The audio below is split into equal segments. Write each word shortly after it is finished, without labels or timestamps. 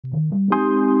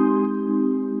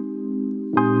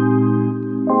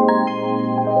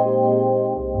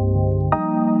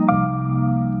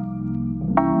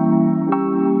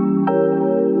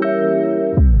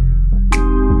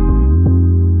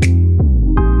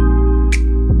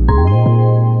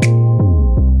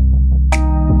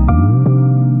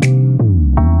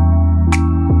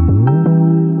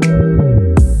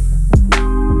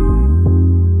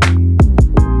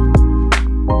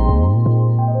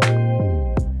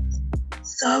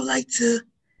So I would like to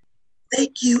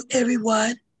thank you,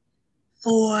 everyone,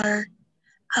 for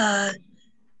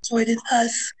joining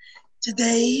us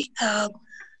today,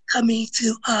 coming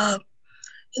to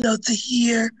to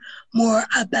hear more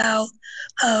about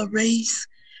race,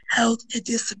 health, and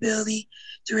disability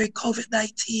during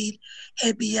COVID-19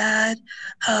 and beyond.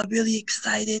 Really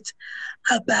excited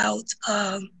about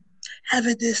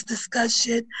having this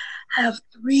discussion. I have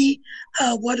three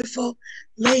wonderful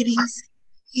ladies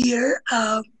here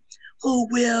who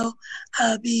will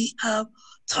be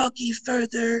talking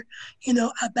further,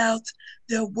 about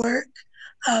their work,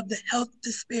 the health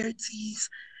disparities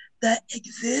that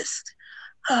exist,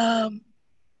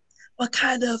 what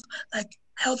kind of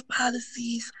health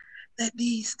policies that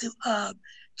needs to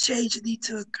change need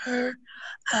to occur,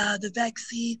 the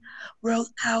vaccine rolled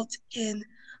out, and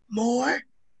more.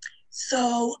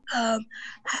 So I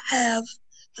have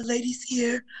the ladies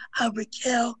here,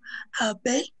 Raquel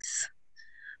Banks,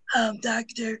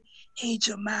 Dr.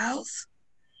 Angel Miles,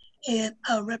 and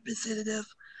Representative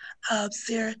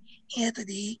Sarah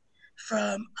Anthony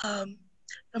from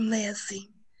Lansing,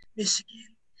 Michigan.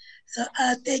 So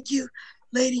thank you,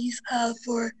 ladies,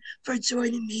 for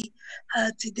joining me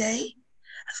today.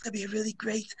 It's going to be a really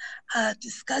great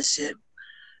discussion.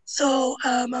 So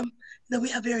we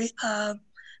have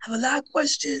have a lot of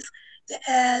questions to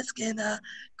ask and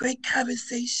great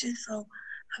conversation. So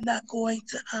I'm not going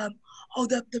to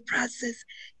hold up the process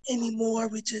anymore.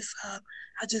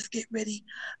 I'll just get ready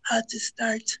to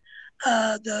start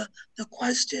the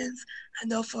questions. I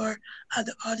know for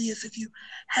the audience, if you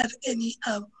have any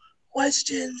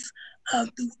questions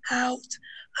throughout,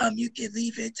 you can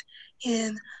leave it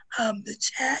in the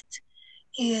chat,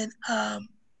 and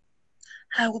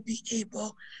I will be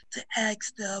able to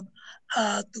ask them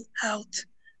throughout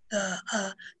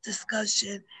the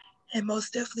discussion, and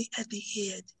most definitely at the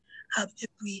end if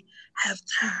we have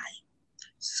time.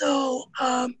 So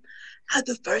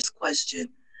the first question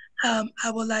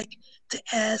I would like to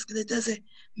ask, and it doesn't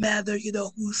matter,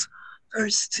 who's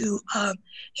first to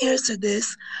answer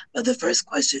this, but the first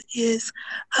question is,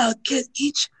 can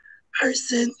each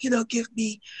person, give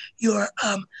me your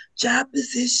job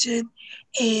position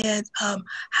and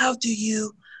how do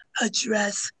you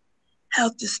address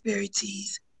health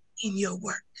disparities in your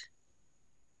work?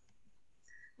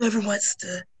 Whoever wants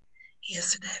to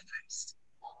answer that first.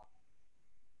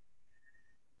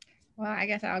 Well, I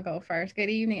guess I'll go first. Good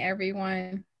evening,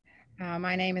 everyone.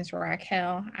 My name is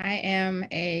Raquel. I am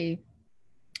a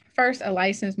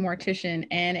licensed mortician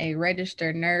and a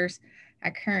registered nurse. I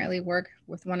currently work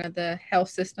with one of the health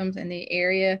systems in the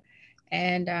area,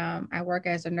 and I work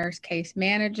as a nurse case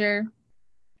manager.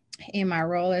 In my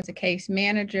role as a case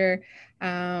manager,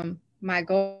 my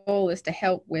goal is to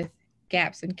help with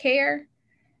gaps in care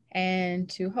and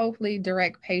to hopefully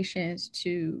direct patients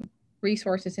to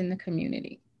resources in the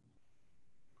community.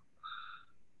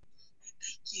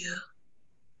 Thank you.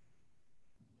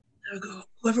 There we go.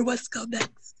 Whoever wants to go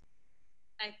next.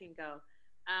 I can go.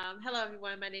 Hello,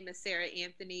 everyone. My name is Sarah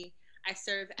Anthony. I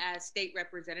serve as state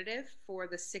representative for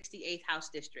the 68th House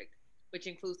District, which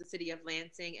includes the city of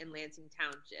Lansing and Lansing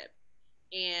Township.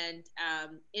 And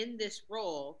in this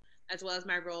role, as well as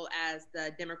my role as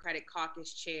the Democratic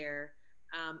Caucus chair,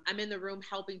 I'm in the room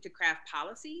helping to craft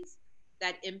policies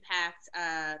that impact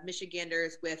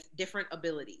Michiganders with different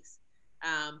abilities,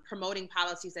 promoting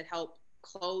policies that help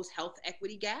close health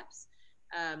equity gaps.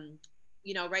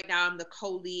 Right now I'm the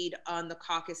co-lead on the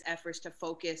caucus efforts to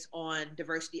focus on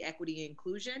diversity, equity, and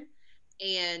inclusion.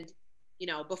 And,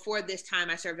 before this time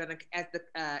I served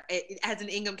as an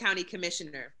Ingham County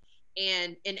commissioner.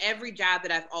 And in every job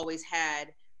that I've always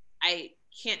had, I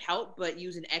can't help but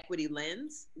use an equity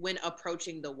lens when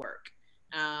approaching the work.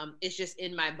 It's just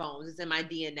in my bones, it's in my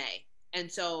DNA. And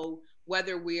so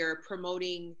whether we're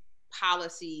promoting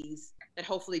policies that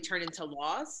hopefully turn into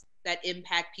laws that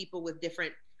impact people with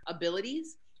different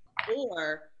abilities,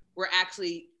 or we're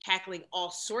actually tackling all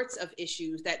sorts of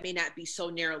issues that may not be so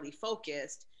narrowly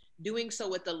focused, doing so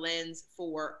with the lens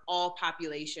for all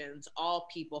populations, all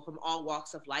people from all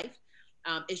walks of life,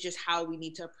 is just how we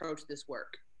need to approach this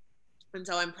work. And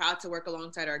so I'm proud to work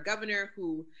alongside our governor,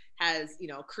 who has,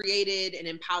 created and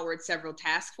empowered several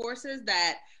task forces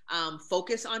that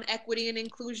focus on equity and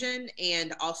inclusion,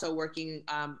 and also working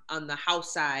on the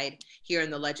House side here in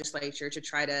the legislature to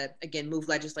try to, again, move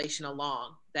legislation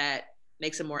along that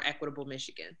makes a more equitable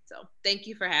Michigan. So thank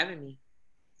you for having me.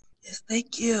 Yes,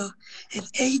 thank you. And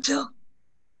Angel?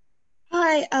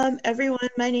 Hi, everyone.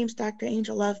 My name is Dr.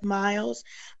 Angel Love Miles.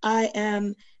 I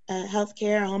am a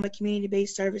healthcare, home and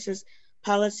community-based services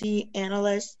policy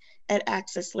analyst at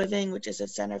Access Living, which is a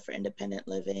center for independent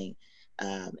living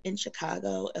in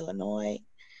Chicago, Illinois.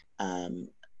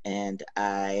 And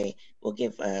I will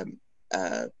give a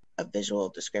visual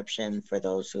description for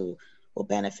those who will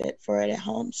benefit for it at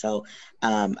home. So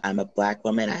I'm a Black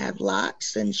woman. I have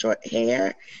locks and short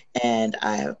hair, and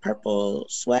I have a purple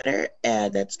sweater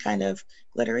that's kind of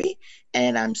glittery.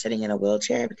 And I'm sitting in a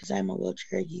wheelchair because I'm a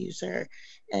wheelchair user.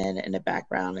 And in the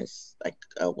background is like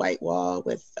a white wall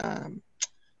with a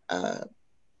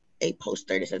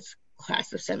poster that says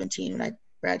class of 17 when I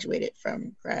graduated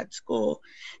from grad school.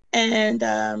 And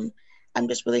I'm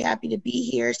just really happy to be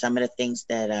here. Some of the things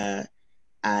that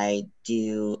I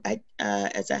do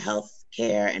as a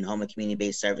healthcare and home and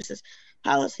community-based services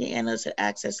policy analyst at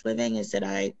Access Living is that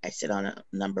I sit on a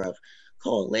number of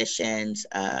coalitions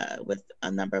with a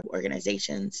number of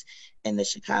organizations in the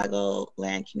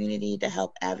Chicagoland community to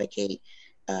help advocate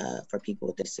for people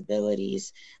with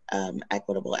disabilities,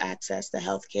 equitable access to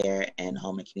healthcare and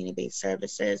home and community-based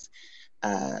services.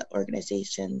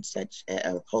 Organizations such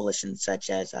coalitions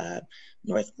such as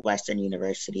Northwestern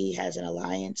University has an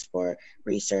alliance for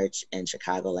research in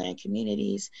Chicagoland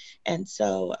communities, and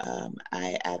so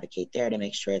I advocate there to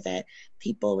make sure that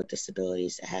people with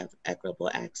disabilities have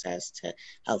equitable access to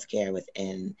healthcare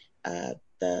within the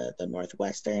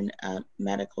Northwestern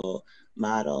medical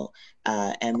model,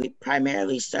 and we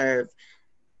primarily serve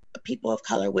people of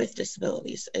color with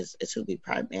disabilities is who we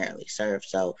primarily serve.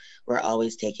 So we're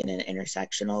always taking an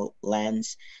intersectional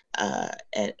lens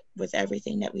with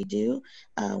everything that we do.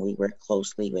 We work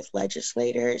closely with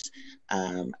legislators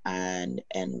and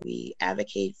we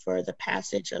advocate for the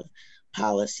passage of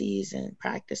policies and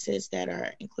practices that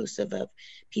are inclusive of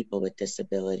people with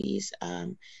disabilities.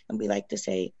 And we like to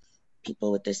say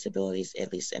people with disabilities,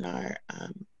 at least in our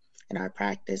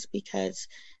practice, because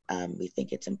we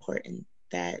think it's important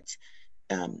that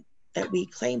that we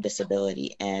claim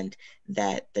disability and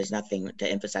that there's nothing to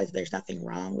emphasize. There's nothing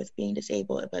wrong with being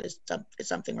disabled, but it's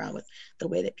something wrong with the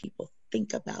way that people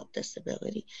think about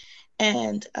disability.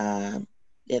 And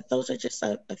yeah, those are just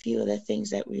a few of the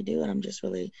things that we do, and I'm just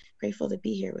really grateful to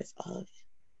be here with all of you.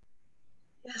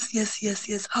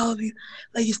 Yes. All of you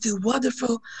ladies do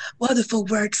wonderful, wonderful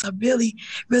work. So I'm really,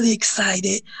 really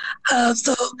excited.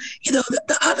 So,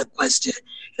 the other question,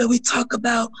 we talk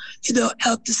about,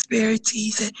 health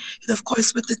disparities and, of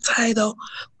course, with the title,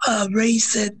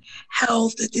 race and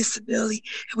health and disability,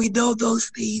 and we know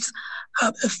those things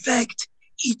affect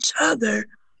each other.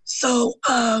 So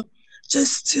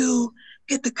just to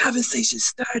get the conversation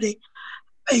started,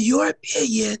 in your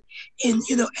opinion, and,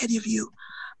 any of you,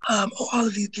 or all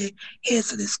of you can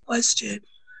answer this question.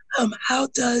 How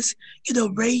does,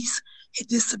 race and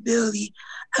disability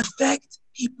affect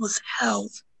people's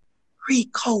health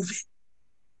pre-COVID?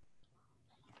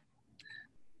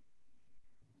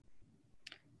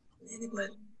 Anyone?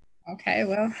 Okay,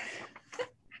 well,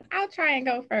 I'll try and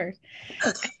go first.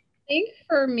 Okay. I think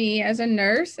for me as a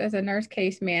nurse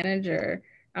case manager,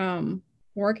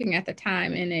 working at the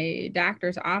time in a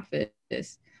doctor's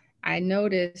office, I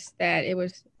noticed that it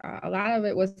was a lot of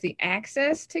it was the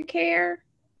access to care,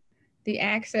 the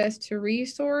access to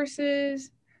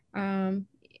resources,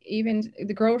 even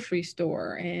the grocery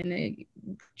store and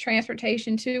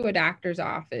transportation to a doctor's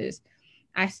office.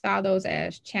 I saw those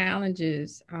as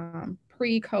challenges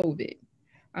pre-COVID.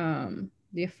 The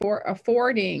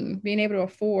being able to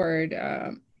afford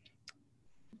the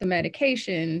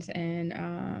medications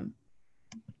and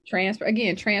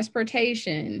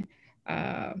transportation.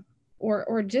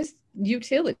 Or just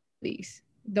utilities.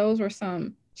 Those were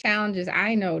some challenges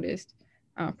I noticed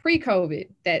pre-COVID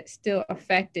that still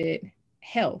affected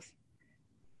health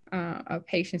of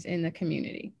patients in the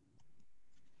community.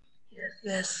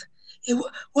 Yes. And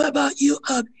what about you,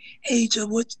 Aja?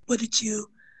 What did you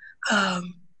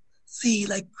see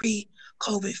like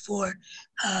pre-COVID for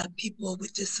people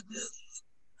with disabilities?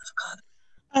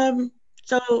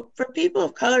 So for people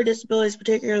of color, disabilities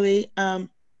particularly,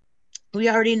 we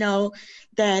already know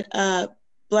that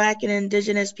Black and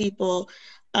Indigenous people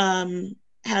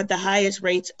have the highest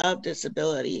rates of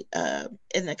disability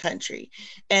in the country.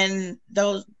 And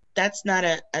that's not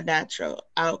a natural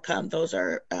outcome. Those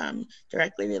are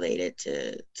directly related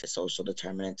to social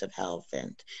determinants of health.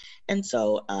 And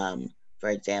so, for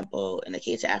example, in the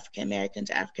case of African Americans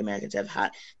have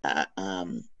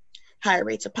higher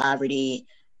rates of poverty,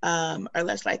 are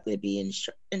less likely to be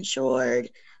insured,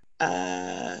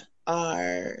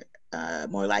 are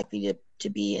more likely to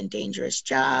be in dangerous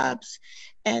jobs.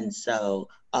 And so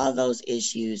all those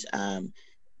issues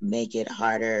make it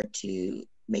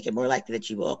more likely that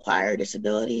you will acquire a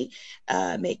disability,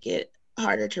 make it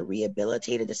harder to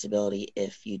rehabilitate a disability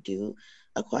if you do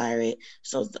acquire it.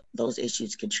 So those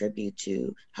issues contribute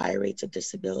to higher rates of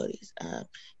disabilities.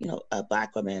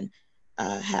 Black women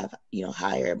have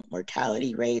higher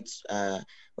mortality rates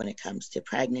when it comes to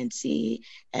pregnancy,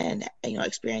 and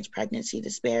experience pregnancy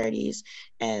disparities.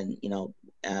 And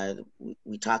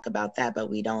we talk about that, but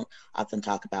we don't often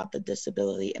talk about the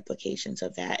disability implications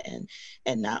of that,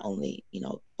 and not only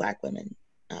Black women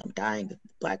dying, but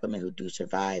Black women who do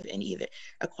survive and either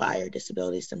acquire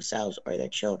disabilities themselves or their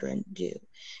children do.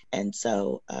 And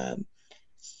so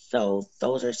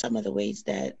those are some of the ways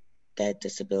that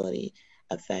disability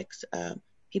affects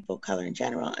people of color in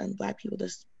general, and Black people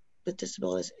with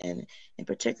disabilities in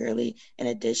particularly. In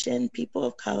addition, people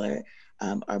of color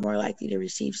are more likely to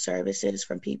receive services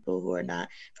from people who are not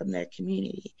from their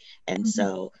community. And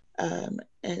so, and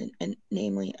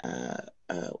namely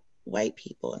white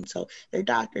people. And so their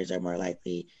doctors are more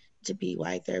likely to be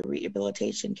white, their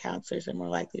rehabilitation counselors are more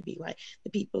likely to be white,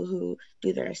 the people who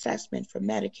do their assessment for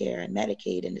Medicare and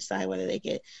Medicaid and decide whether they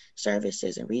get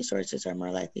services and resources are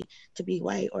more likely to be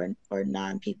white or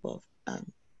non-people,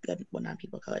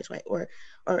 non-people of color is white, or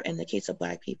in the case of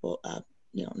Black people,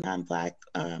 non-Black.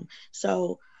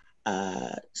 So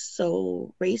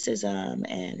racism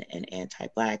and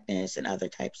anti-Blackness and other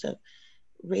types of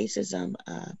racism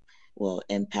will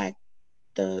impact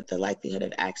the likelihood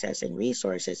of accessing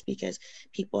resources, because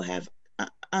people have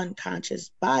unconscious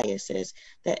biases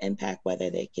that impact whether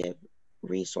they give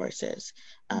resources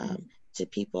to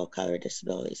people of color with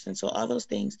disabilities. And so all those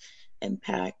things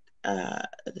impact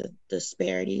the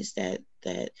disparities that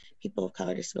people of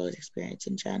color disabilities experience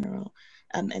in general,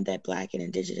 and that Black and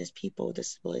Indigenous people with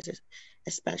disabilities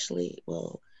especially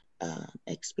will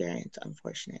experience,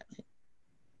 unfortunately.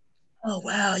 Oh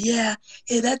wow, yeah,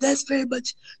 that's very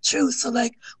much true. So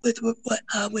like with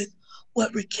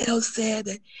what Raquel said,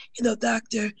 and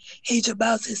Dr. Angel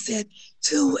Mouse has said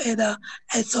too, and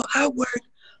so I work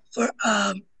for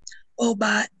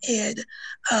OBOT and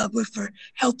with for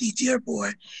Healthy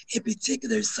Dearborn in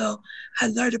particular. So I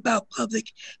learned about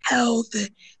public health,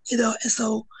 and and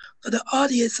so for the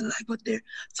audience, and like what they're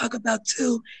talking about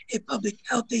too in public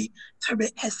health, they term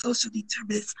it as social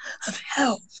determinants of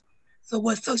health. So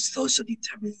what social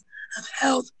determinants of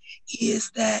health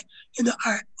is that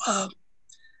our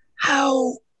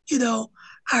how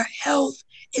our health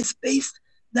is based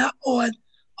not on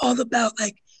all about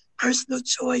like personal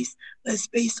choice, but it's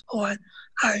based on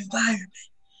our environment.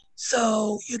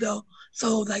 So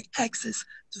so like access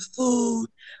to food,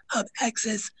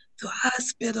 access to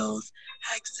hospitals,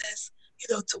 access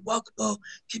to walkable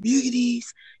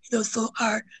communities. So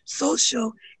our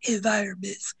social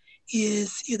environments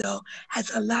is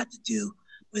has a lot to do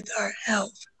with our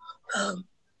health um,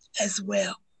 as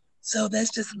well. So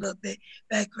that's just a little bit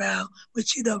background,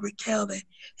 which Raquel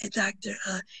and Dr.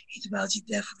 Ejimalogy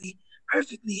definitely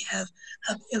perfectly have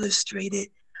illustrated.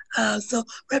 So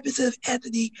Representative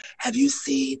Anthony, have you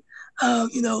seen,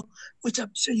 which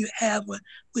I'm sure you have, when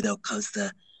comes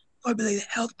to formulated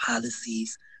health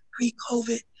policies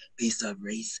pre-COVID based on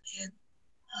race and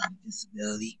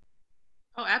disability?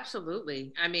 Oh,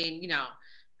 absolutely. I mean,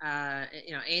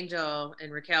 Angel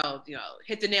and Raquel,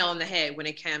 hit the nail on the head when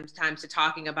it comes time to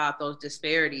talking about those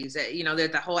disparities.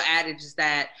 There's the whole adage is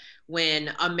that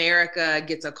when America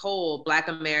gets a cold, Black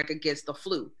America gets the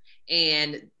flu.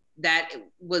 And that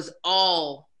was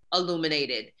all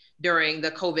illuminated during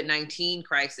the COVID-19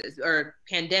 crisis or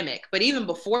pandemic. But even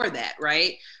before that,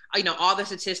 right? All the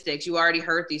statistics, you already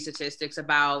heard these statistics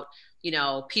about,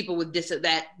 people with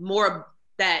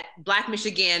that Black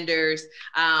Michiganders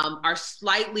are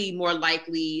slightly more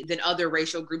likely than other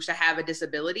racial groups to have a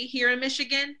disability here in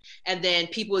Michigan. And then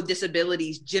people with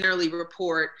disabilities generally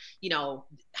report,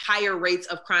 higher rates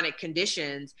of chronic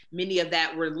conditions. Many of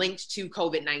that were linked to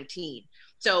COVID-19.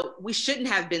 So we shouldn't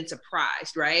have been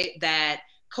surprised, right, that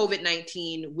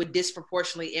COVID-19 would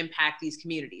disproportionately impact these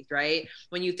communities, right?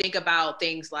 When you think about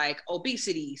things like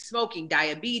obesity, smoking,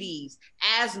 diabetes,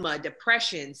 asthma,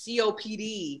 depression,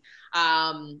 COPD,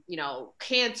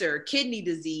 cancer, kidney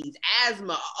disease,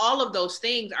 asthma, all of those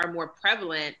things are more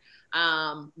prevalent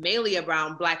mainly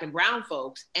around Black and brown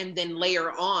folks, and then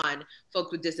layer on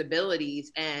folks with disabilities,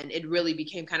 and it really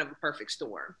became kind of a perfect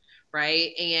storm,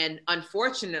 right? And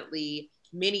unfortunately,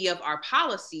 many of our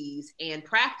policies and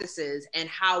practices and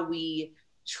how we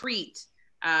treat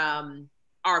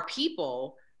our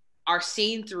people are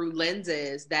seen through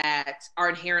lenses that are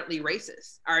inherently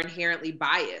racist, are inherently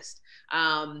biased.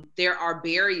 There are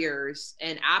barriers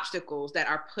and obstacles that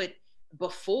are put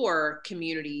before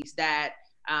communities that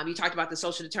you talked about the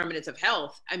social determinants of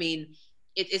health. I mean,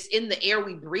 it's in the air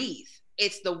we breathe.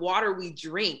 It's the water we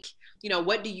drink.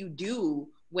 What do you do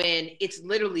when it's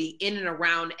literally in and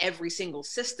around every single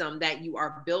system that you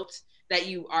are built, that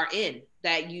you are in,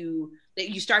 that you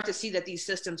start to see that these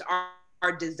systems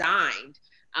are designed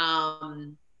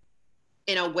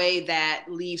in a way that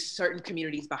leaves certain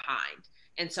communities behind.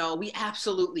 And so we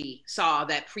absolutely saw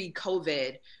that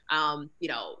pre-COVID,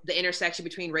 the intersection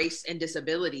between race and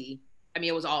disability. I mean,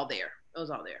 it was all there. It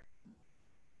was all there.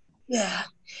 Yeah,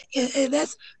 and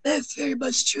that's very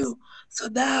much true. So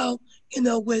now,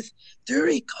 with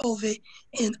during COVID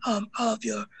and all of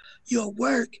your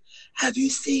work, have you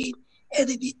seen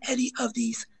any of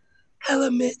these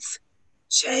elements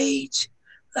change?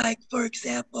 Like, for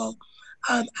example,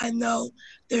 I know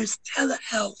there's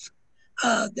telehealth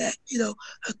that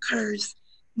occurs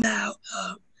now,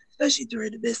 especially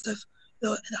during the midst of in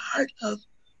the heart of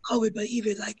COVID, but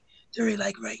even like during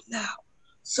like right now.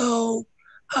 So,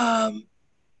 do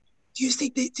you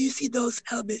see those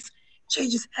elements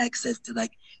changes access to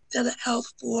like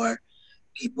telehealth for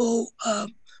people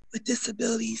with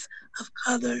disabilities of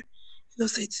color?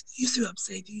 So you see what I'm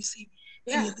saying? Do you see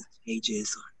any of the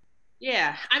changes?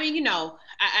 Yeah, I mean,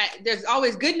 there's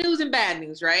always good news and bad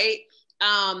news, right?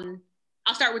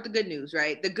 I'll start with the good news,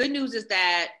 right? The good news is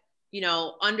that,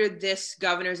 under this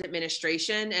governor's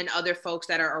administration and other folks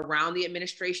that are around the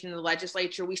administration and the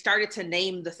legislature, we started to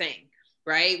name the thing,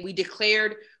 right? We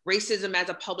declared racism as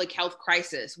a public health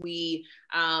crisis. We,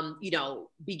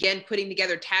 began putting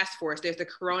together task force. There's the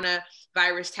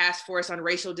coronavirus task force on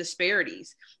racial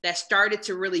disparities that started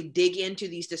to really dig into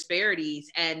these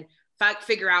disparities and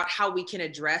figure out how we can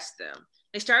address them.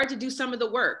 They started to do some of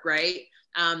the work, right?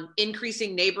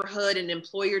 Increasing neighborhood and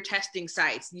employer testing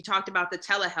sites. You talked about the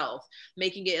telehealth,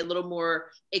 making it a little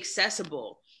more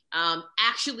accessible.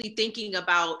 Actually thinking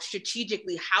about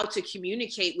strategically how to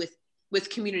communicate with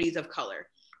communities of color,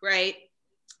 right?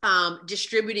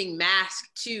 Distributing masks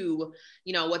to,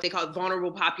 what they call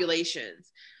vulnerable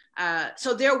populations.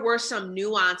 So there were some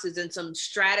nuances and some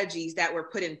strategies that were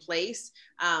put in place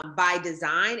by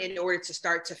design in order to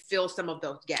start to fill some of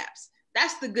those gaps.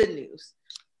 That's the good news.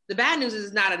 The bad news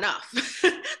is not enough.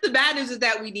 The bad news is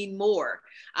that we need more.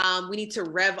 We need to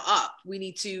rev up. We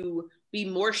need to be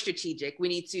more strategic. We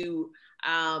need to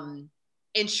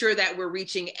ensure that we're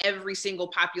reaching every single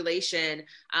population,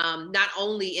 not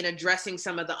only in addressing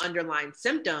some of the underlying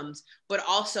symptoms, but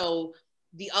also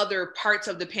the other parts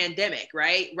of the pandemic,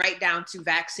 right? Right down to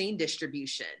vaccine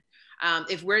distribution.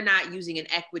 If we're not using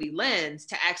an equity lens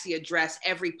to actually address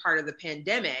every part of the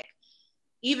pandemic,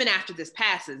 even after this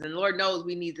passes, and Lord knows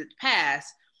we need it to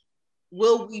pass,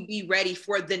 will we be ready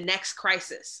for the next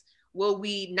crisis? Will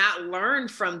we not learn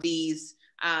from these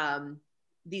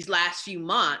last few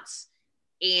months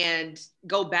and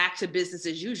go back to business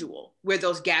as usual, where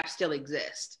those gaps still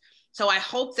exist? So I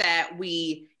hope that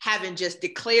we haven't just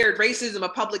declared racism a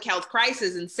public health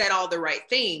crisis and said all the right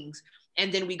things,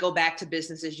 and then we go back to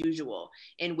business as usual,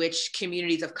 in which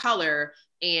communities of color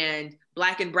and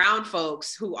Black and brown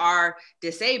folks who are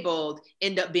disabled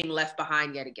end up being left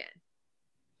behind yet again.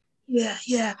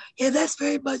 Yeah, that's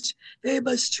very much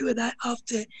true. And I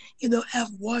often, have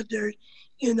wondered,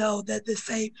 that the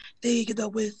same thing,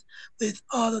 with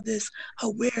all of this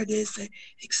awareness and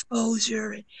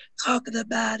exposure and talking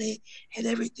about it and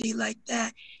everything like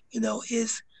that,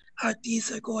 are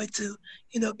things are going to,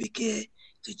 begin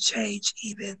to change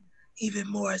even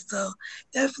more. So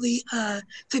definitely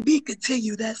to be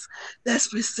continued, that's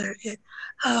for certain.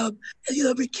 And,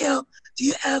 Raquel, do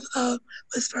you have,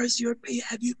 as far as your opinion,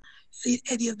 have you seen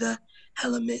any of the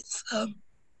elements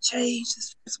change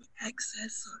as far as with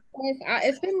access?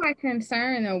 It's been my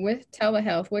concern though, with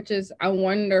telehealth, which is a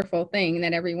wonderful thing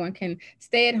that everyone can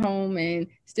stay at home and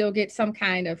still get some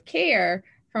kind of care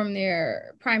from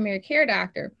their primary care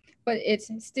doctor. But it's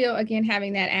still, again,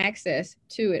 having that access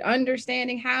to it,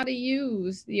 understanding how to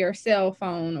use your cell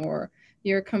phone or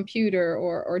your computer,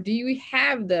 or do you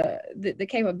have the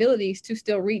capabilities to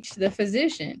still reach the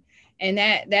physician? And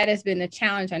that has been a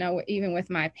challenge. I know even with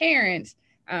my parents,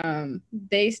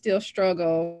 they still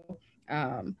struggle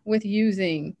with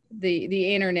using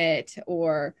the internet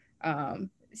or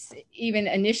even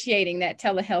initiating that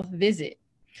telehealth visit.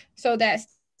 So that's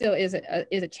still is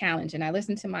a challenge. And I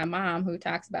listen to my mom who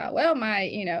talks about, well, my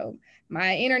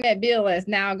internet bill has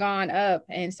now gone up.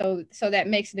 And so that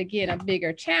makes it, again, a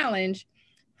bigger challenge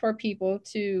for people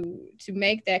to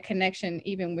make that connection,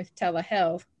 even with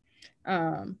telehealth,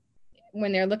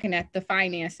 when they're looking at the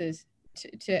finances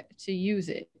to use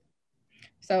it.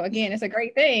 So again, it's a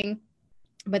great thing,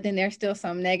 but then there's still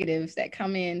some negatives that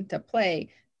come into play,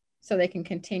 so they can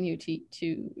continue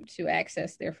to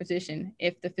access their physician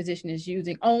if the physician is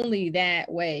using only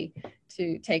that way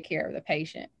to take care of the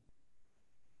patient.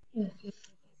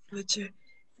 Richard,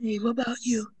 what about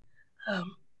you?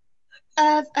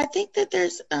 I think that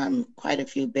there's quite a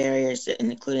few barriers,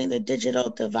 including the digital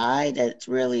divide, that's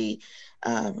really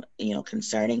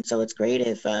concerning. So it's great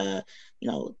if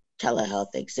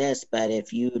telehealth exists, but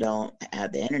if you don't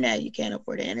have the internet, you can't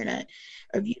afford the internet,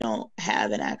 or if you don't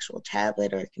have an actual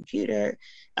tablet or computer,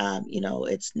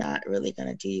 it's not really going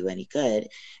to do you any good.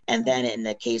 And then in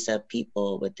the case of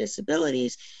people with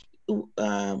disabilities,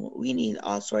 we need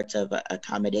all sorts of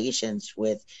accommodations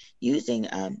with using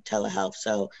telehealth.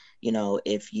 So,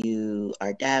 if you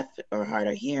are deaf or hard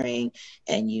of hearing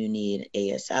and you need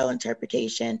ASL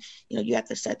interpretation, you have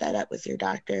to set that up with your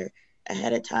doctor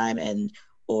ahead of time, and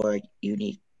or you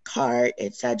need cart,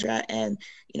 etc. And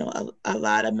a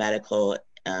lot of medical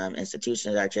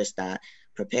institutions are just not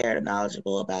prepared and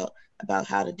knowledgeable about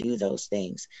how to do those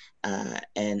things.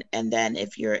 And then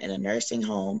if you're in a nursing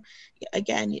home,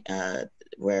 again,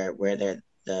 where the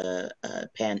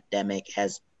pandemic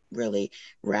has really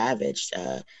ravaged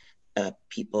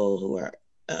people who are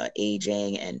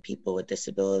aging and people with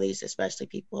disabilities, especially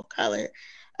people of color.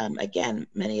 Again,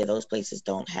 many of those places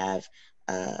don't have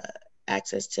uh,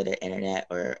 access to the internet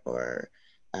or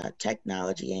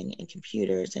technology and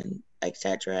computers and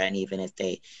etc. And even if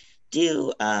they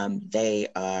do, they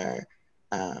are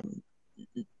um,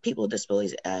 people with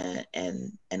disabilities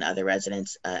and other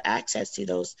residents access to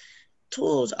those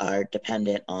tools are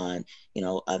dependent on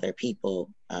other people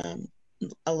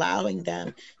allowing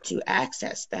them to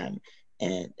access them,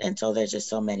 and so there's just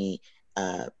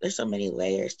there's so many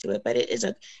layers to it. But it is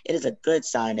a good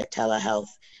sign that telehealth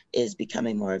is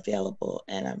becoming more available,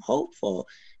 and I'm hopeful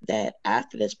that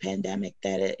after this pandemic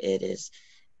that it is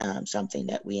something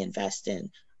that we invest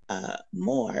in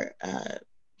more,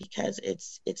 because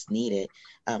it's needed,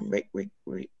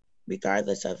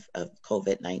 regardless of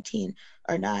COVID-19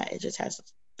 or not. It just has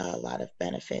a lot of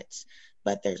benefits,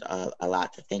 but there's a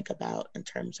lot to think about in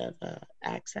terms of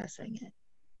accessing it.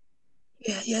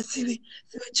 Yeah, see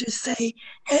what you're saying.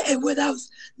 And when I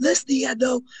was listening, I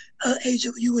know,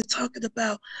 Angel, you were talking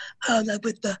about like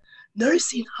with the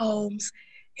nursing homes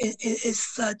and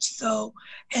such. So,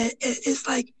 and it's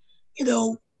like, you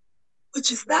know,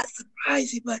 which is not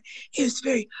surprising, but it's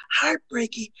very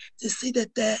heartbreaking to see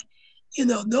that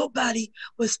nobody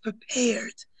was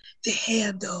prepared to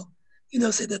handle,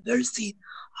 say the nursing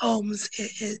homes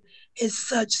and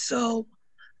such. So,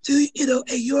 in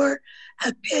your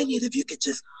opinion, if you could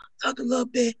just talk a little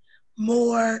bit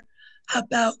more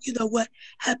about, what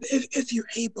happened, if you're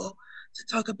able to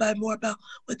talk about more about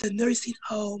what the nursing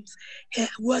homes and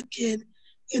what can,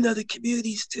 the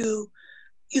communities do,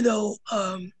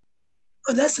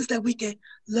 lessons that we can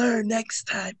learn next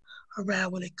time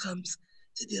around when it comes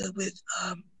to dealing with,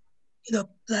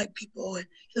 Black people and,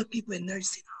 people in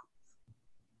nursing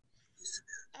homes.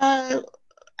 Uh,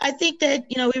 I think that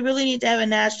we really need to have a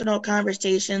national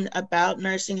conversation about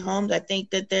nursing homes. I think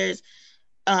that there's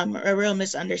a real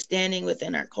misunderstanding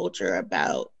within our culture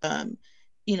about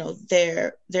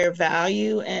their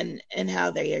value and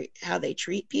how they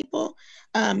treat people,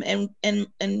 and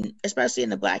especially in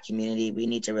the Black community, we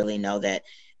need to really know that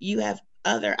you have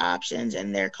other options,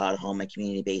 and they're called home and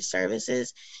community-based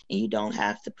services, and you don't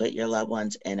have to put your loved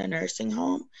ones in a nursing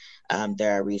home.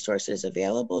 There are resources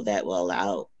available that will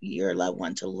allow your loved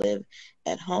one to live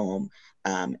at home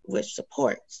with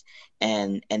supports,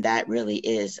 and that really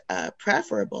is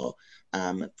preferable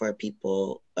for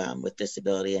people with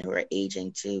disability and who are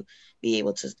aging to be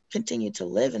able to continue to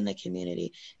live in the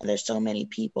community. And there's so many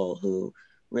people who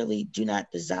really do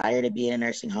not desire to be in a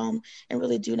nursing home and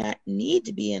really do not need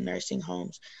to be in nursing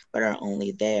homes, but are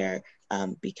only there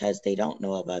because they don't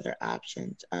know of other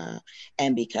options,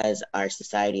 and because our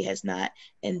society has not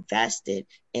invested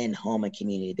in home and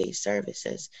community-based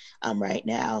services. Right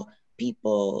now,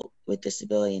 people with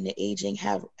disability and the aging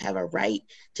have a right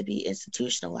to be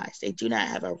institutionalized. They do not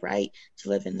have a right to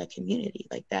live in the community.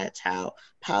 Like, that's how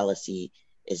policy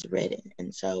is written.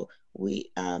 And so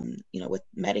we, with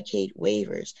Medicaid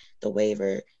waivers, the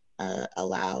waiver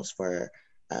allows for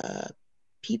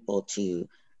people to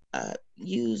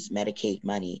use Medicaid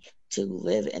money to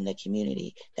live in the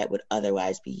community that would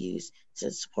otherwise be used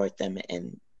to support them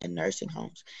in nursing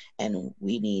homes. And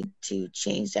we need to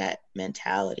change that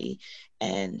mentality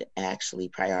and actually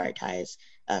prioritize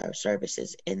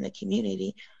services in the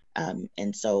community.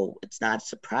 And so it's not a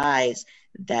surprise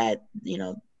that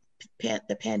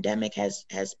the pandemic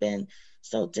has been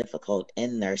so difficult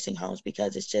in nursing homes,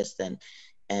 because it's just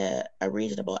a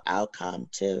reasonable outcome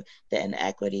to the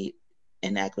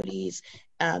inequities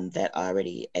that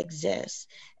already exist.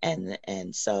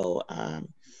 And so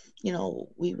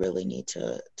we really need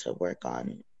to work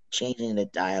on changing the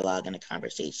dialogue and the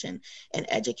conversation and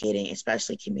educating,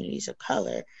 especially communities of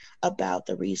color, about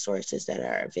the resources that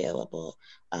are available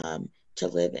to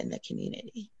live in the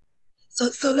community.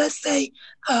 So let's say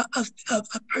a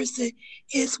person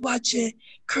is watching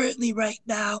currently right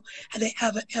now, and they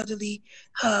have an elderly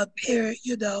parent,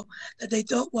 that they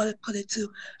don't want to put into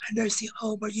a nursing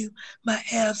home, or you might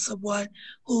have someone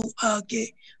who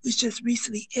who's just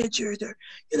recently injured, or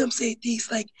what I'm saying, things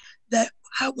like that.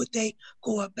 How would they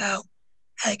go about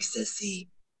accessing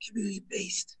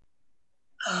community-based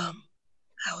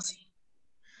housing?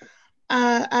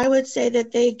 I would say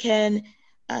that they can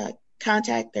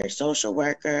contact their social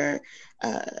worker.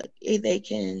 They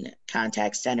can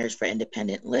contact Centers for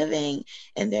Independent Living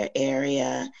in their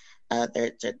area.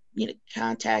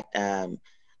 Contact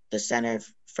the Center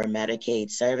for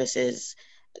Medicaid Services,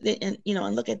 and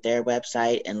look at their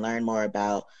website and learn more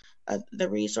about the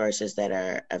resources that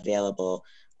are available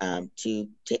to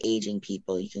aging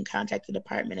people. You can contact the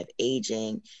Department of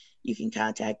Aging. You can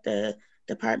contact the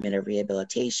Department of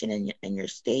Rehabilitation in your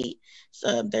state.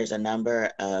 So there's a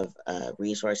number of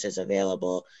resources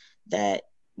available that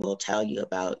will tell you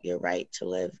about your right to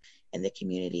live in the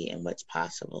community and what's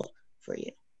possible for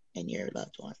you and your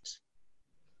loved ones.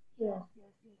 Yeah.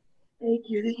 Thank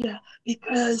you. Yeah,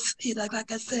 because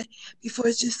like I said before,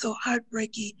 it's just so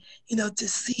heartbreaking, to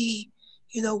see,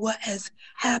 what has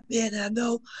happened. I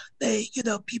know they,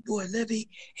 people are living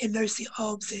in nursing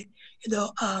homes, and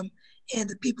and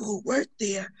the people who work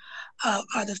there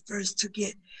are the first to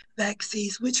get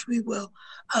vaccines, which we will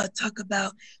talk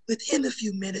about within a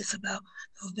few minutes about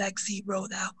the vaccine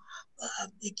rollout.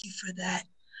 Thank you for that.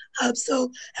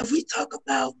 So if we talk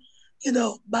about,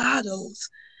 models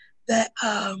that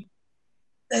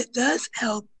that does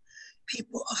help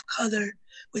people of color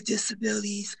with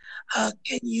disabilities.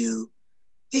 Can you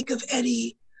think of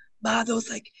any models,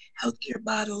 like healthcare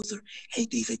models, or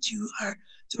anything that you are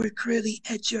doing currently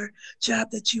at your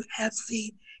job that you have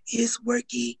seen is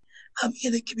working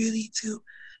in the community to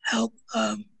help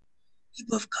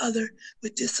people of color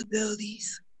with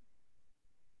disabilities?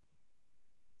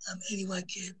 Anyone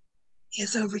can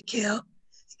answer. Raquel,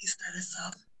 you can start us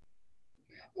off.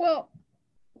 Well,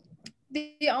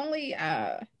 the only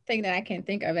thing that I can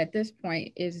think of at this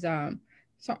point is a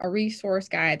resource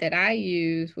guide that I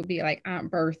use would be like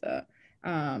Aunt Bertha.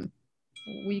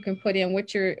 Where you can put in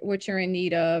what you're in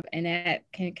need of, and that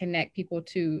can connect people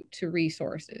to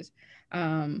resources.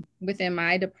 Within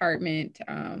my department,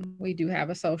 we do have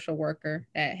a social worker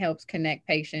that helps connect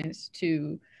patients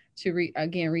to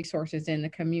resources in the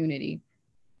community.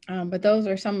 But those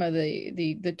are some of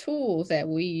the tools that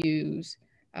we use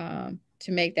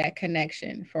to make that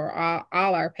connection for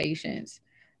all our patients.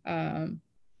 And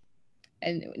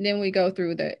then we go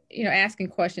through asking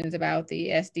questions about the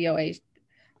SDOH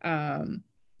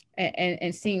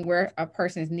and seeing where a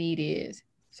person's need is.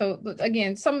 So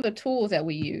again, some of the tools that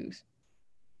we use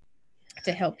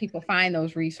to help people find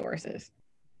those resources.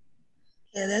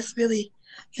 Yeah, that's really,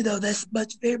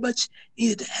 that's very much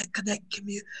needed to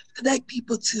connect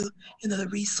people to, the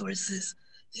resources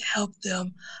to help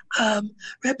them.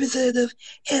 Representative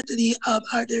Anthony,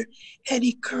 are there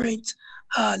any current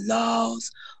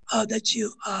laws that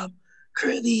you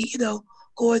currently,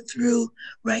 going through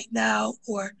right now,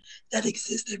 or that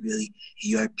exist that really,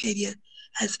 in your opinion,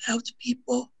 has helped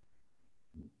people?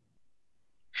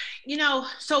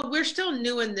 So we're still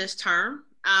new in this term.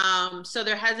 So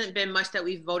there hasn't been much that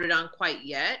we've voted on quite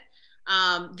yet.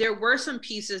 There were some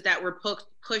pieces that were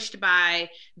pushed by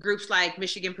groups like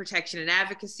Michigan Protection and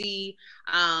Advocacy,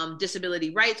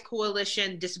 Disability Rights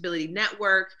Coalition, Disability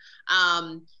Network,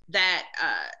 that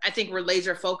I think we're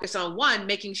laser focused on, one,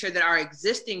 making sure that our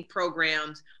existing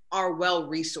programs are well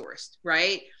resourced,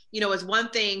 right? It's one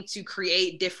thing to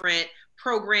create different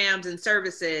programs and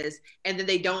services, and then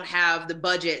they don't have the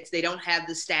budgets, they don't have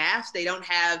the staffs, they don't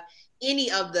have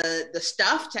any of the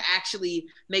stuff to actually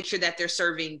make sure that they're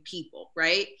serving people,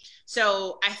 right?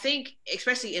 So I think,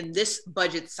 especially in this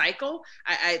budget cycle,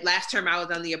 last term I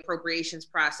was on the appropriations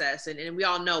process, and we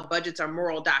all know budgets are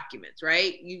moral documents,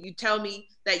 right? You tell me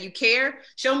that you care,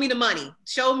 show me the money,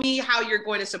 show me how you're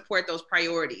going to support those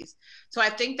priorities. So I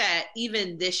think that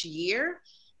even this year,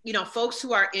 folks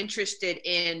who are interested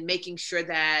in making sure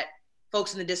that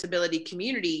folks in the disability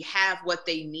community have what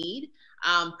they need,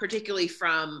 particularly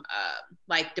from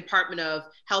like Department of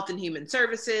Health and Human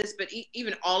Services, but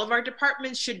even all of our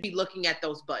departments should be looking at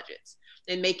those budgets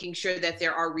and making sure that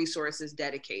there are resources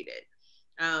dedicated.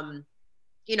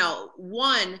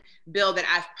 One bill that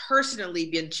I've personally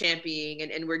been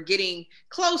championing, and we're getting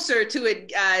closer to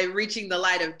it reaching the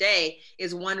light of day,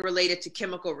 is one related to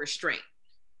chemical restraint.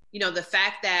 the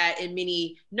fact that in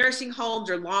many nursing homes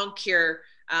or long care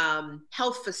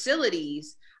health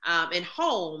facilities and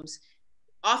homes,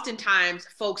 oftentimes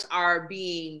folks are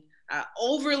being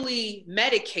overly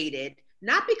medicated,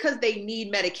 not because they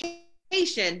need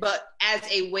medication, but as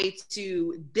a way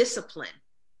to discipline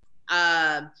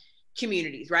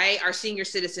communities, right? Our senior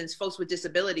citizens, folks with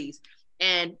disabilities.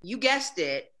 And you guessed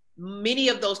it, many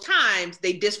of those times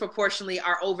they disproportionately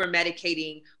are over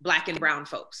medicating Black and brown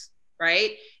folks,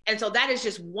 right? And so that is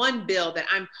just one bill that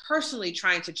I'm personally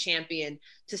trying to champion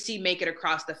to see make it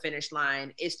across the finish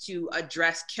line, is to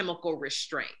address chemical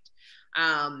restraint.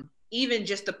 Even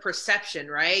just the perception,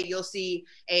 right? You'll see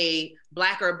a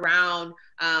Black or brown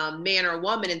man or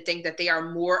woman and think that they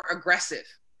are more aggressive,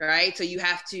 right? So you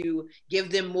have to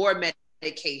give them more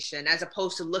medication, as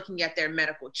opposed to looking at their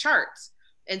medical charts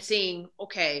and seeing,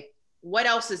 okay, what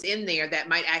else is in there that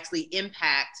might actually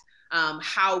impact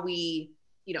how we,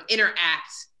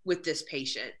 interact with this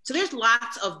patient. So there's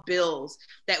lots of bills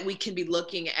that we can be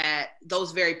looking at,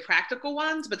 those very practical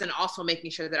ones, but then also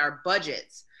making sure that our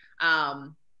budgets,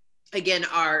 again,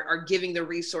 are giving the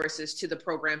resources to the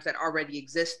programs that already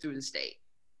exist through the state.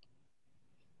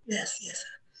 Yes.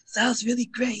 Sounds really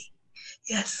great.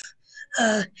 Yes.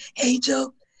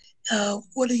 Angel,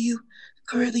 what are you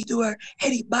currently doing?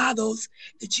 Any models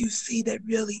that you see that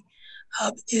really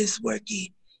is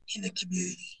working in the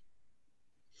community?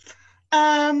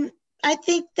 I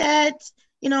think that,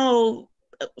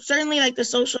 certainly like the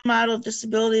social model of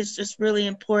disability is just really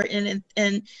important.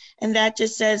 And that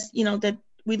just says, that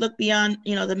we look beyond,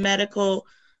 the medical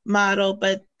model,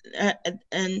 but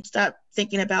and stop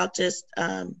thinking about just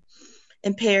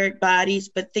impaired bodies,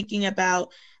 but thinking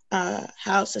about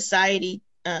how society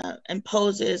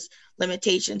imposes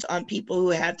limitations on people who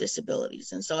have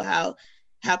disabilities. And so how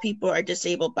people are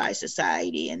disabled by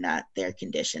society and not their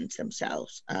conditions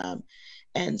themselves.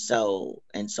 And so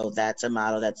that's a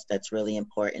model that's really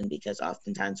important, because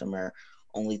oftentimes when we're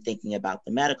only thinking about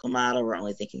the medical model, we're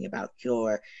only thinking about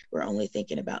cure, we're only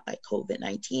thinking about like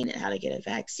COVID-19 and how to get a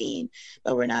vaccine,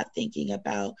 but we're not thinking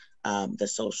about the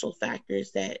social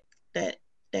factors that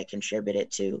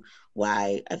contributed to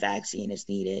why a vaccine is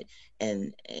needed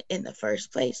in the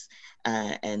first place.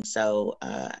 And so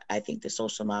I think the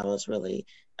social model is really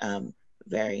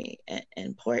very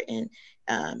important.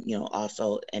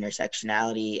 Also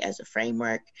intersectionality as a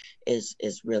framework is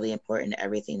really important to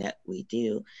everything that we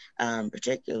do,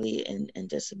 particularly in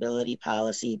disability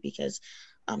policy, because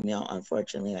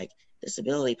unfortunately, like,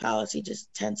 disability policy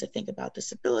just tends to think about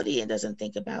disability and doesn't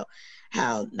think about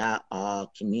how not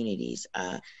all communities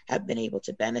have been able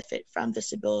to benefit from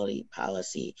disability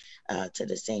policy to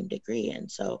the same degree.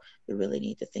 And so we really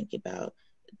need to think about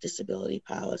disability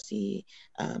policy,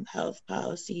 health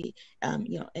policy,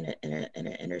 in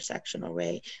an intersectional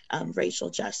way,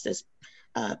 racial justice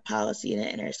policy in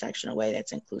an intersectional way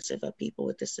that's inclusive of people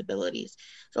with disabilities.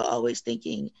 So always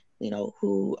thinking,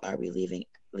 who are we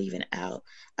leaving out?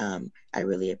 I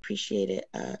really appreciated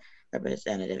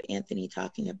Representative Anthony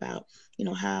talking about,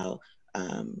 how,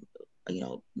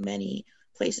 many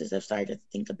places have started to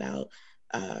think about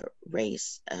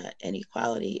race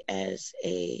inequality as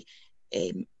a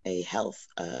health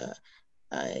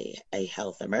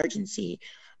emergency,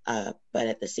 but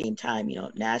at the same time,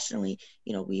 nationally,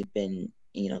 we've been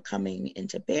coming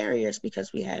into barriers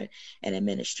because we had an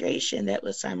administration that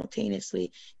was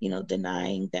simultaneously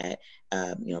denying that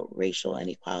racial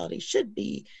inequality should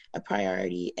be a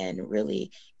priority, and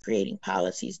really creating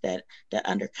policies that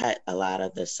undercut a lot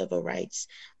of the civil rights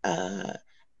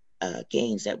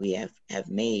gains that we have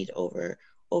made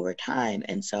over time.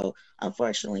 And so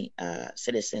unfortunately,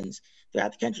 citizens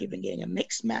throughout the country have been getting a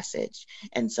mixed message.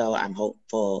 And so I'm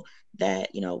hopeful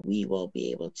that, we will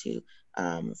be able to,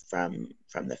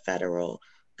 from the federal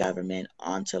government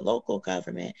onto local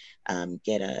government,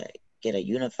 get a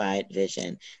unified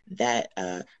vision that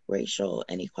racial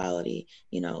inequality,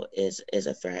 is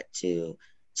a threat to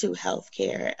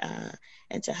healthcare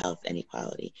and to health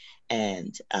inequality,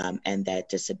 and that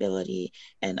disability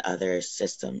and other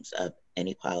systems of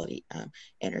inequality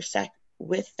intersect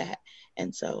with that.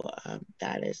 And so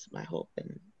that is my hope,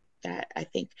 and that I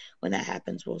think when that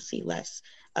happens, we'll see less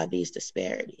of these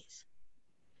disparities.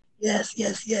 Yes.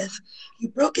 You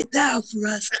broke it down for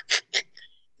us.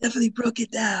 Definitely broke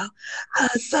it down.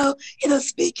 So,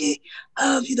 speaking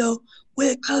of, when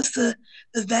it comes to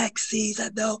the vaccines, I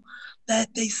know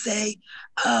that they say,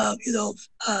 Dr.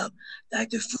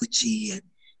 Fauci and,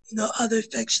 other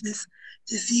infectious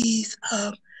disease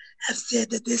have said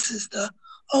that this is the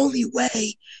only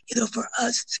way, for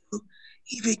us to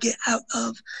even get out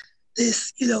of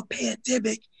this,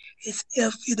 pandemic, is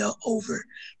if, over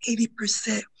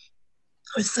 80%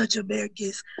 or such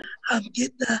Americans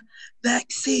get the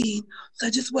vaccine. So I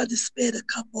just wanted to spend a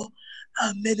couple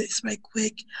minutes right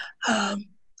quick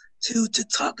to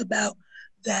talk about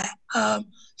that.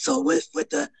 So with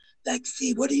the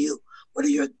vaccine, what are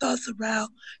your thoughts around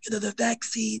the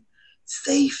vaccine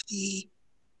safety?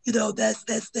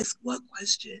 That's one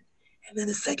question. And then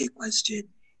the second question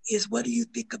is, what do you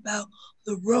think about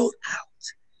the rollout?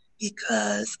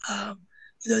 Because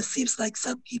it seems like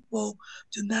some people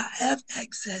do not have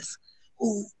access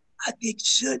who I think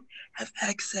should have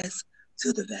access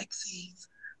to the vaccines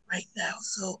right now.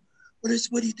 So what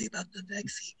do you think about the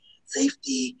vaccine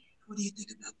safety? What do you think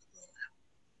about the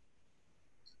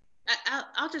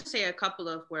I'll just say a couple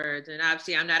of words, and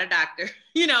obviously I'm not a doctor,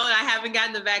 and I haven't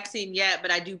gotten the vaccine yet,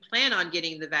 but I do plan on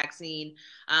getting the vaccine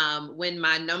when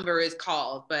my number is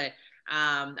called. But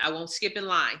I won't skip in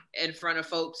line in front of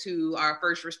folks who are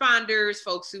first responders,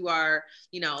 folks who are,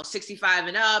 65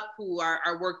 and up, who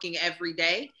are working every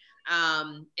day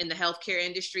in the healthcare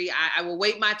industry. I will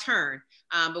wait my turn,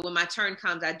 but when my turn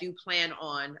comes, I do plan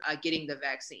on getting the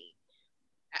vaccine.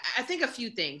 I think a few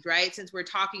things, right? Since we're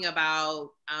talking about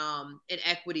an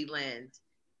equity lens,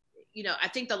 I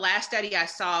think the last study I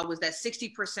saw was that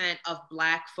 60% of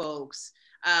Black folks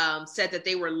said that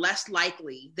they were less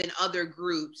likely than other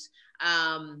groups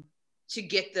to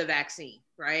get the vaccine,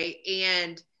 right?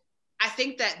 And I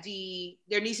think that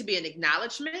there needs to be an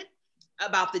acknowledgement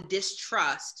about the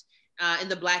distrust in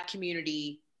the Black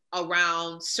community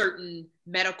around certain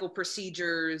medical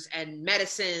procedures and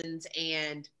medicines,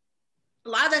 and a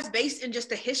lot of that's based in just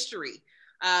the history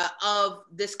of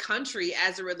this country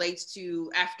as it relates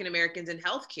to African Americans in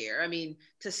healthcare. I mean,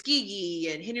 Tuskegee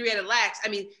and Henrietta Lacks,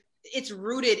 it's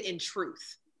rooted in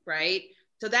truth, right?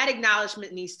 So that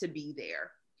acknowledgement needs to be there.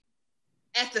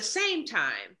 At the same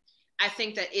time, I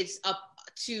think that it's up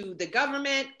to the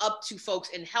government, up to folks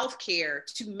in healthcare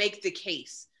to make the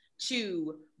case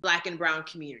to Black and brown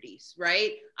communities,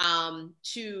 right?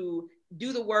 To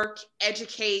do the work,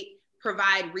 educate,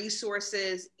 provide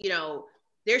resources.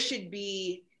 There should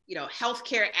be,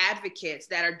 healthcare advocates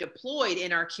that are deployed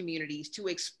in our communities to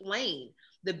explain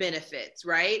the benefits,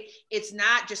 right? It's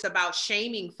not just about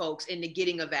shaming folks into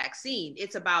getting a vaccine.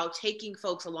 It's about taking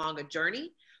folks along a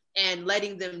journey and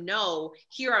letting them know,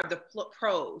 here are the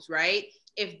pros, right?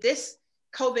 If this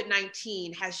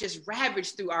COVID-19 has just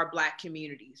ravaged through our Black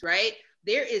communities, right?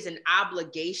 There is an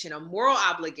obligation, a moral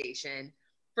obligation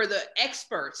for the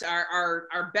experts,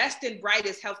 our best and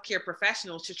brightest healthcare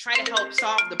professionals, to try to help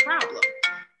solve the problem.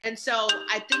 And so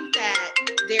I think that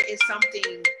there is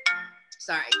something,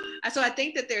 So I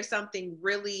think that there's something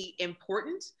really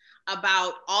important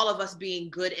about all of us being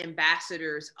good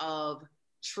ambassadors of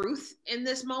truth in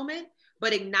this moment,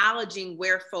 but acknowledging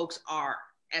where folks are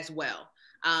as well.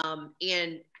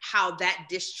 And how that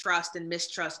distrust and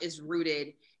mistrust is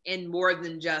rooted in more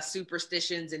than just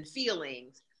superstitions and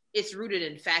feelings. It's rooted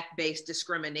in fact-based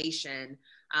discrimination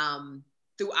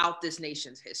throughout this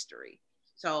nation's history.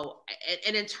 So,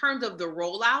 and in terms of the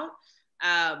rollout,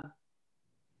 I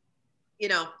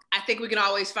think we can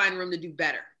always find room to do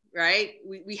better, right?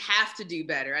 We have to do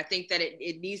better. I think that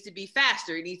it needs to be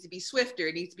faster. It needs to be swifter.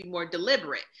 It needs to be more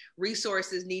deliberate.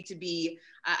 Resources need to be,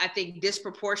 I think,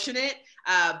 disproportionate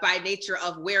by nature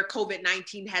of where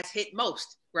COVID-19 has hit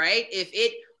most, right? If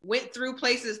it went through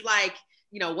places like,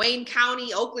 Wayne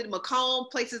County, Oakland, Macomb,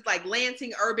 places like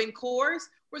Lansing, urban cores,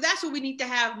 where that's where we need to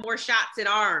have more shots in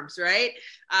arms, right?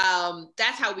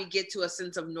 That's how we get to a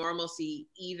sense of normalcy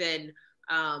even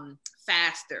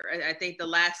faster. I think the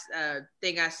last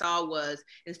thing I saw was,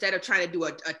 instead of trying to do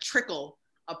a trickle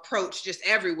approach just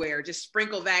everywhere, just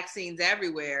sprinkle vaccines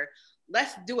everywhere,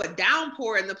 let's do a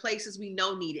downpour in the places we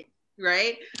know need it,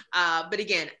 right? But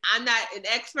again, I'm not an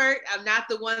expert. I'm not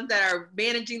the ones that are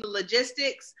managing the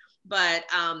logistics, but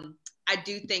I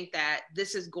do think that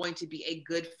this is going to be a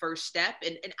good first step.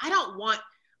 And I don't want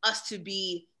us to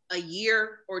be a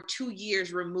year or 2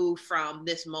 years removed from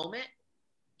this moment.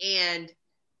 And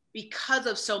because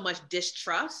of so much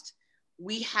distrust,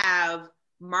 we have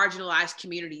marginalized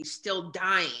communities still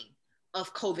dying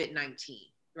of COVID-19,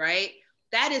 right?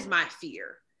 That is my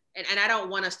fear. And I don't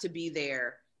want us to be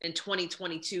there in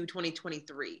 2022,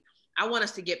 2023. I want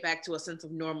us to get back to a sense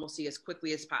of normalcy as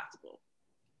quickly as possible.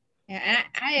 Yeah,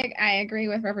 I agree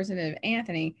with Representative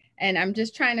Anthony, and I'm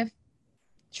just trying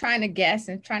to guess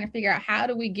and trying to figure out, how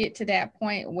do we get to that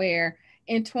point where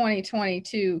in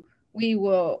 2022 we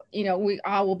will, we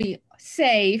all will be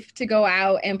safe to go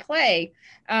out and play,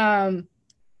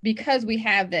 because we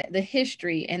have the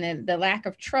history and the lack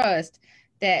of trust,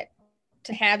 that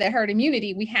to have that herd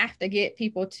immunity, we have to get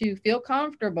people to feel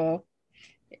comfortable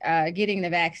getting the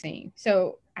vaccine.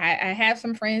 So I have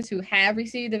some friends who have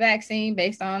received the vaccine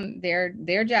based on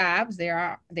their jobs.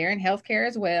 They're in healthcare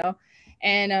as well,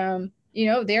 and you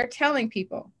know, they're telling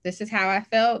people, this is how I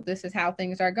felt, this is how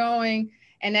things are going,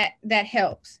 and that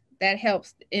helps. That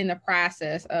helps in the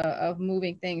process of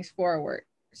moving things forward.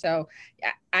 So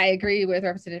I agree with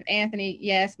Representative Anthony.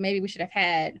 Yes, maybe we should have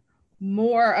had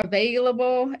more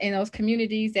available in those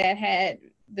communities that had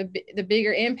the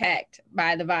bigger impact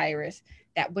by the virus.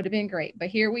 That would have been great. But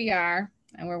here we are,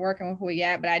 and we're working with what we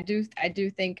got. But I do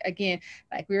think, again,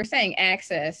 like we were saying,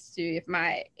 access to, if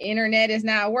my internet is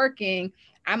not working,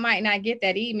 I might not get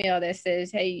that email that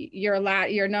says, hey,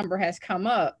 your number has come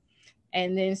up.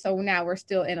 And then so now we're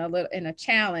still in a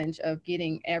challenge of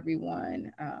getting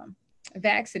everyone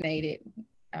vaccinated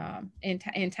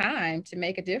in time to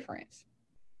make a difference.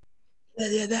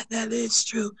 Yeah, that is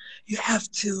true. You have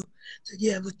to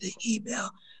get with the email,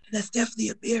 and that's definitely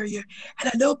a barrier. And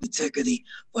I know particularly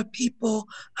for people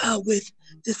with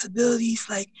disabilities,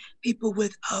 like people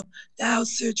with Down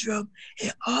syndrome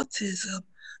and autism,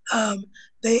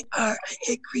 they are an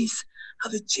increase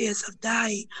of the chance of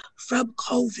dying from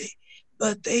COVID,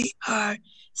 but they are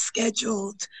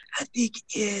scheduled, I think,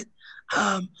 in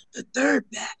the third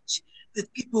batch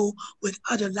with people with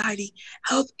underlying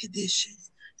health conditions.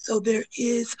 So there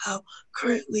is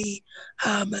currently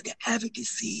like an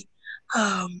advocacy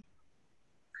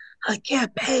a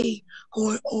campaign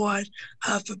going on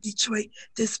from Detroit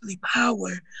Disability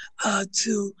Power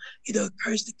to,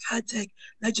 encourage to contact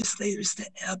legislators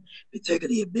that,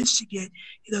 particularly in Michigan,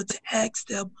 to ask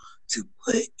them to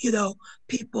put,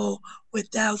 people with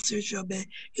Down syndrome and,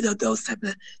 those type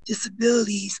of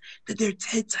disabilities that they're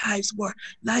 10 times more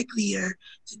likelier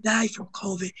to die from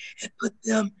COVID, and put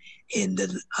them in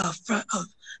the front of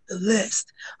the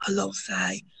list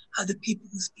alongside other people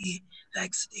who's being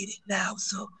vaccinated now.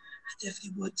 So I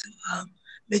definitely want to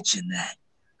mention that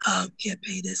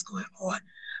campaign that's going on.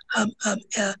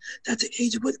 Dr.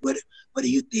 Angel, what do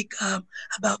you think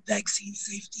about vaccine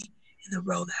safety in the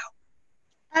rollout?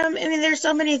 I mean, there's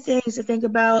so many things to think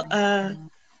about.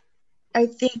 I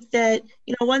think that,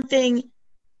 one thing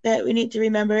that we need to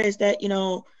remember is that,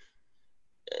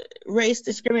 race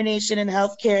discrimination in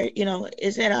healthcare,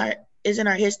 is in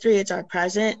our history, it's our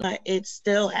present, like it's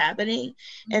still happening.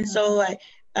 Mm-hmm. And so like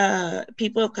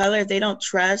people of color, they don't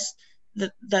trust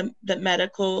the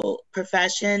medical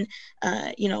profession,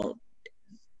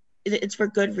 it's for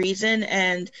good reason,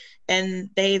 and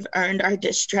they've earned our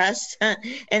distrust,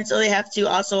 and so they have to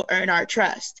also earn our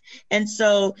trust. And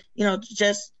so,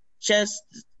 just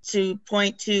to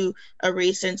point to a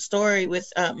recent story with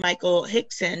Michael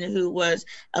Hickson, who was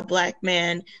a Black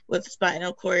man with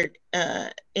spinal cord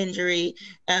injury,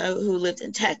 who lived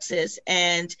in Texas,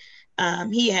 and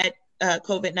he had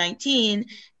COVID-19,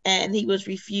 and he was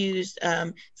refused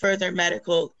further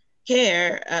medical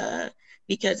care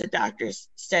because the doctors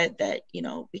said that,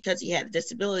 because he had a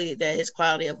disability, that his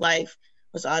quality of life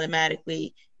was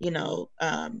automatically,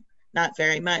 not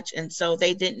very much. And so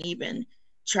they didn't even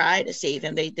try to save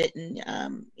him. They didn't,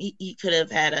 he could have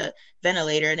had a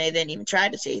ventilator, and they didn't even try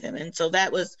to save him. And so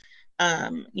that was,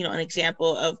 an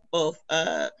example of both,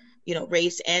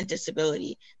 race and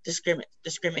disability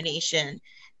discrimination.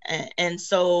 And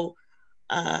so,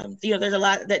 there's a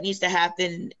lot that needs to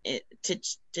happen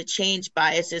to change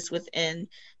biases within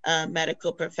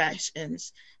medical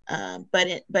professions.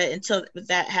 But until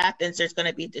that happens, there's going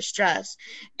to be distrust.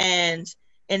 And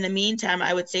in the meantime,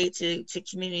 I would say to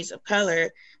communities of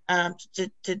color,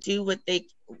 to do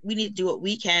we need to do what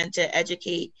we can to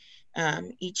educate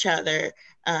each other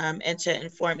and to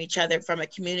inform each other from a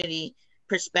community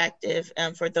perspective,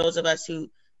 for those of us who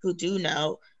do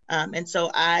know. And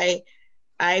so I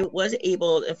was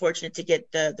able and fortunate to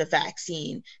get the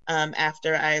vaccine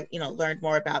after I, learned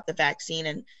more about the vaccine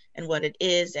and what it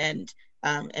is, and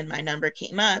my number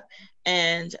came up,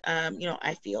 and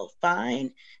I feel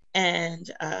fine, and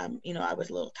I was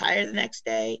a little tired the next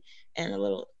day and a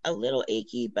little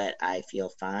achy, but I feel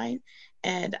fine,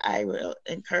 and I will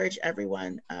encourage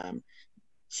everyone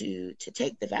to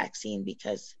take the vaccine,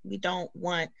 because we don't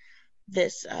want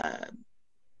this.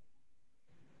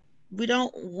 We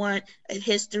don't want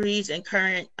histories and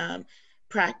current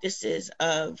practices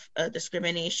of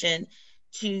discrimination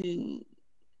to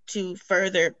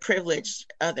further privilege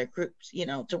other groups,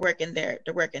 to work in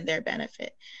their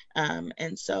benefit.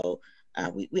 And so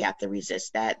we have to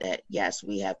resist that yes,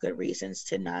 we have good reasons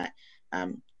to not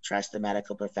trust the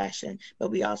medical profession, but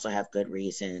we also have good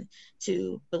reason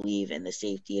to believe in the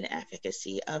safety and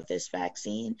efficacy of this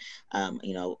vaccine.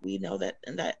 We know that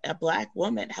a Black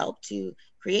woman helped to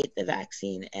create the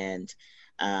vaccine, and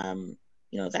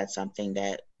that's something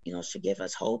that should give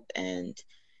us hope, and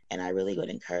I really would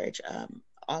encourage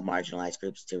all marginalized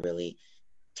groups to really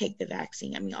take the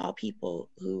vaccine. I mean, all people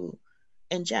who,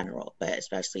 in general, but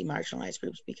especially marginalized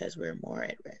groups because we're more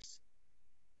at risk.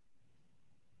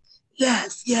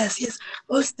 Yes, yes, yes,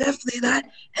 most definitely.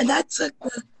 And I took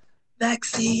the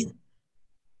vaccine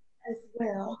as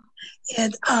well,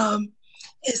 and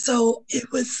so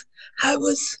it was. I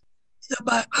was,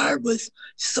 my arm was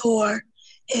sore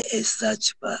and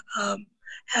such, but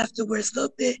afterwards a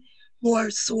little bit more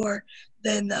sore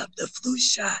than the flu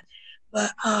shot.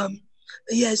 But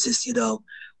yeah, it's just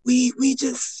we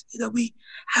just we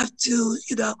have to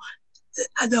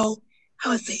I know I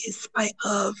would say in spite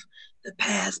of the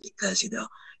past because you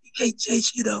can't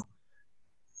change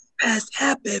past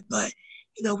happened, but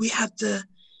we have to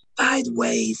find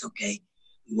ways. Okay,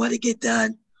 we want to get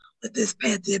done with this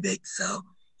pandemic, so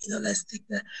let's take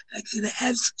the vaccine. It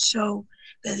has shown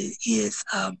that it is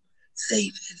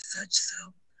safe and such.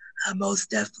 So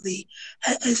most definitely,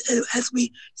 as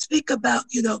we speak about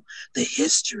the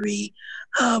history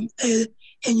and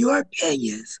your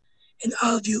opinions, and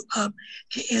all of you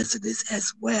can answer this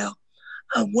as well.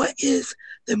 What is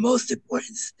the most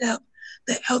important step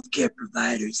that healthcare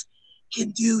providers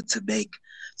can do to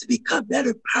become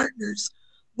better partners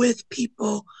with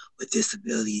people with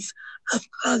disabilities of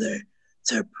color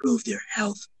to improve their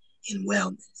health and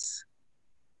wellness?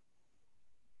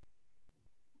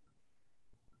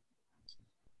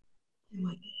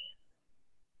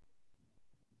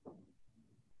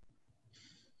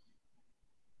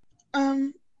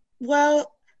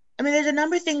 Well, I mean, there's a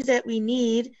number of things that we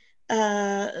need.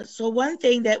 So one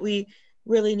thing that we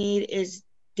really need is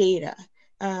data.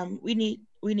 We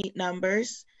need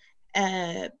numbers.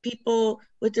 People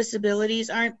with disabilities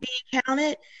aren't being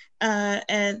counted,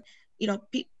 and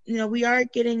we are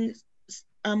getting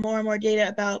more and more data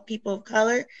about people of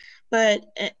color,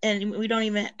 but and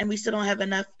we still don't have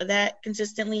enough of that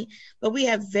consistently. But we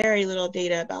have very little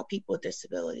data about people with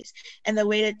disabilities, and the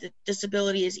way that the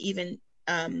disability is even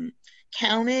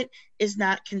counted is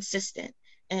not consistent.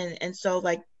 And so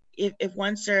like if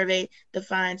one survey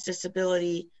defines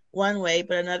disability one way,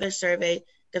 but another survey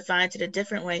defines it a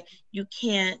different way, you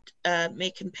can't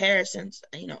make comparisons,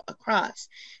 across.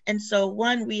 And so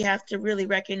one, we have to really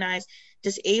recognize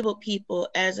disabled people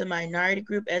as a minority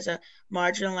group, as a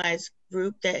marginalized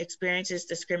group that experiences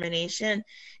discrimination,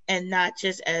 and not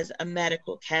just as a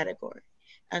medical category.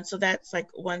 And so that's like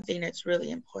one thing that's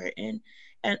really important.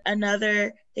 And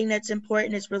another thing that's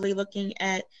important is really looking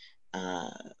at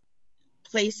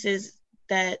places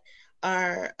that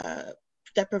are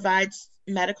that provides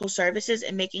medical services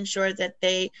and making sure that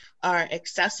they are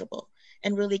accessible,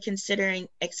 and really considering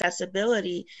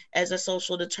accessibility as a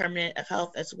social determinant of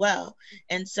health as well.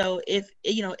 And so if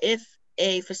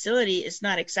a facility is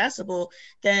not accessible,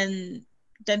 then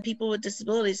people with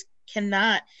disabilities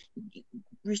cannot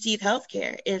receive health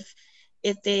care. If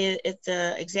the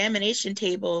examination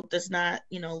table does not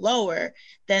lower,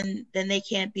 then they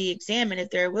can't be examined if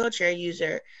they're a wheelchair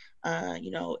user.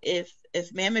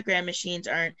 If mammogram machines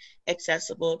aren't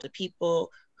accessible to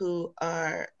people who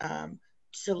are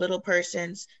to little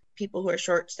persons, people who are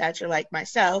short stature like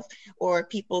myself, or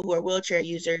people who are wheelchair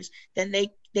users, then they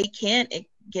can't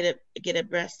get a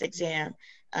breast exam.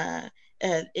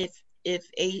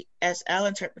 If ASL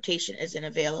interpretation isn't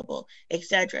available,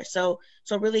 etc. So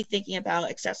really thinking about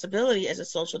accessibility as a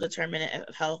social determinant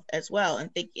of health as well,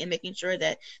 and making sure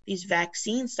that these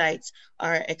vaccine sites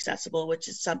are accessible, which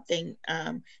is something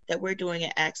that we're doing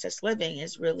at Access Living,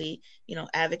 is really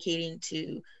advocating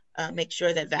to make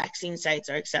sure that vaccine sites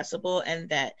are accessible, and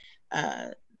that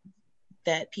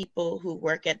that people who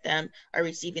work at them are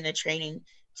receiving the training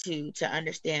to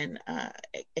understand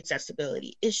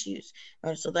accessibility issues.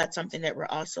 So that's something that we're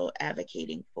also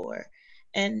advocating for.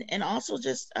 And also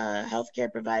just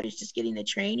healthcare providers just getting the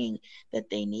training that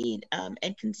they need,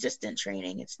 and consistent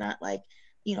training. It's not like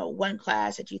one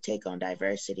class that you take on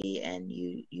diversity and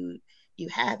you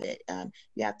have it.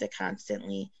 You have to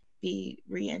constantly be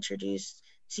reintroduced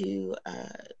to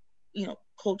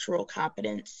cultural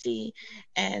competency,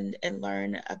 and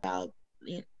learn about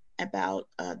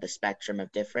the spectrum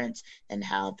of difference and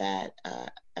how that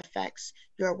affects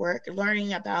your work.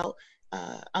 Learning about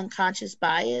unconscious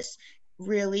bias,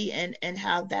 really, and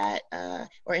how that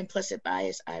or implicit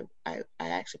bias. I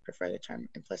actually prefer the term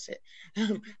implicit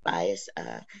bias,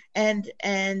 and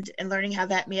learning how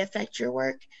that may affect your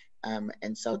work.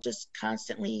 And so just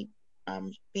constantly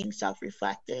being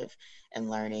self-reflective and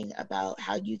learning about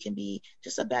how you can be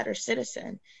just a better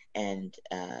citizen, and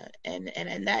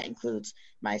that includes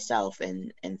myself,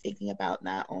 and thinking about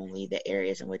not only the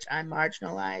areas in which I'm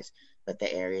marginalized,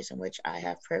 the areas in which I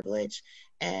have privilege,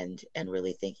 and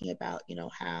really thinking about,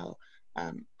 how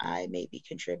I may be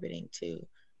contributing to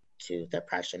the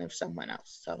oppression of someone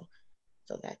else. So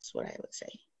that's what I would say.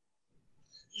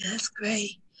 Yeah, that's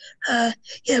great.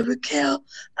 Yeah, Raquel,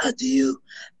 I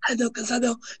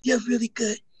know you have really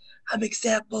good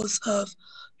examples of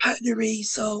partnering.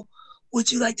 So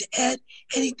would you like to add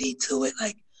anything to it?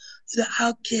 Like,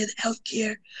 how can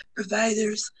healthcare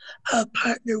providers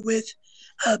partner with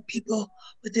people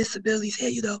with disabilities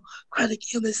and, chronic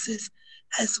illnesses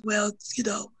as well,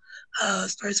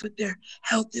 as far as with their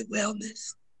health and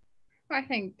wellness? Well, I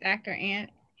think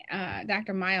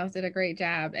Dr. Miles did a great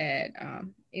job at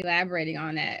elaborating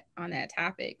on that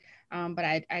topic. But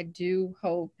I do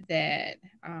hope that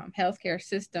healthcare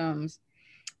systems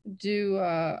do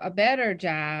a better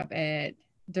job at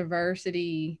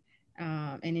diversity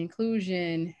and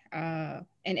inclusion and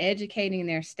educating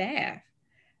their staff.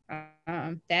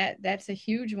 That's a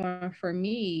huge one for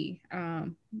me.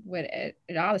 With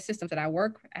all the systems that I've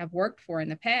worked for in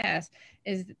the past,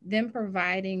 is them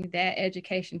providing that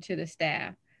education to the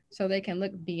staff so they can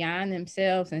look beyond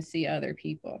themselves and see other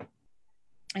people.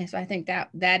 And so I think that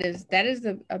is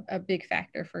a big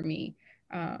factor for me.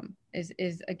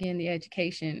 Is again the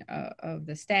education of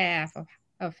the staff,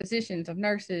 of physicians, of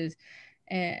nurses,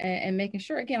 and making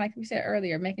sure, again, like we said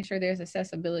earlier, making sure there's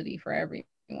accessibility for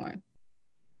everyone.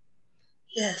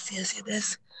 Yes,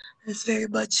 that's very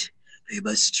much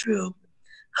true.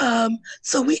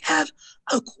 So we have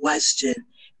a question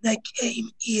that came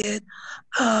in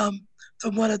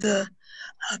from one of the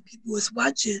people who's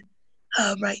watching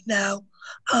right now.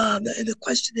 And the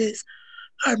question is,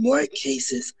 are more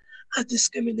cases of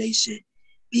discrimination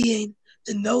being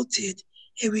denoted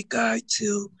in regard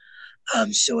to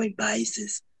showing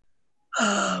biases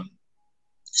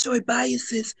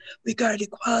regarding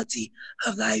quality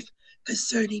of life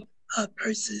concerning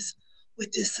persons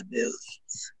with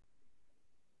disabilities?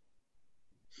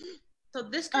 So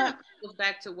this kind of goes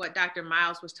back to what Dr.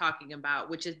 Miles was talking about,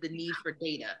 which is the need for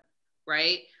data,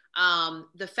 right?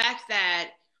 The fact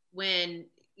that when,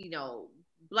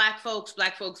 Black folks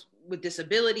with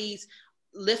disabilities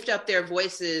lift up their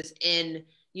voices in,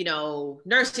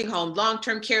 nursing homes,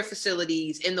 long-term care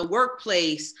facilities, in the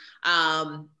workplace,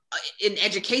 in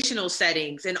educational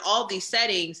settings, in all these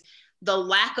settings, the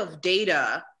lack of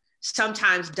data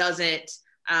sometimes doesn't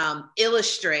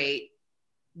illustrate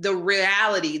the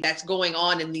reality that's going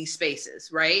on in these spaces,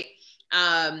 right?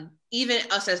 Even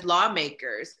us as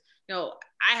lawmakers,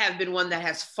 I have been one that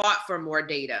has fought for more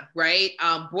data, right?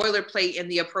 Boilerplate in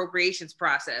the appropriations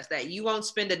process that you won't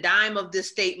spend a dime of this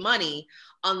state money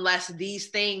unless these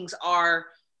things are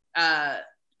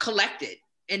collected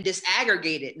and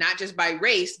disaggregated, not just by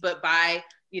race, but by,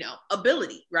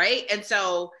 ability, right? And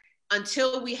so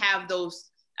until we have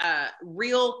those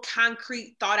real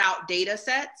concrete thought out data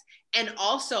sets, and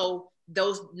also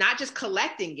those, not just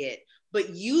collecting it, but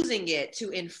using it to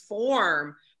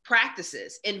inform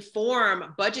practices,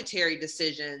 inform budgetary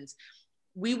decisions,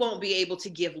 we won't be able to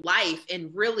give life and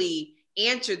really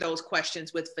answer those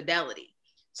questions with fidelity.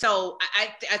 So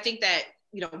I think that,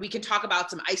 we can talk about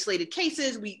some isolated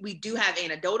cases. We do have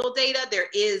anecdotal data. There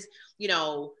is,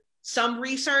 some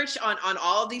research on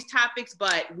all of these topics,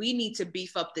 but we need to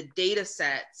beef up the data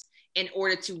sets in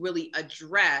order to really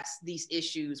address these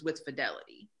issues with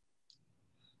fidelity.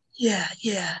 Yeah,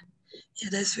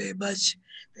 that's very much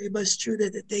true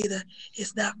that the data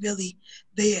is not really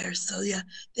there. So yeah,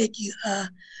 thank you,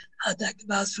 Dr.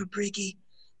 Miles, for bringing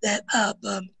that up.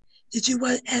 Did you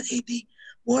want to add anything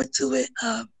more to it,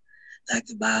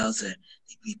 Dr. Miles, or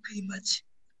did we pretty much?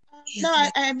 No,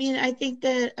 I think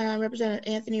that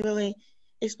Representative Anthony really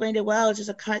explained it well. It's just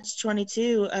a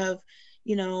catch-22 of,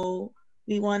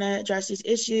 we want to address these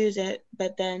issues,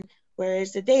 but then where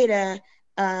is the data?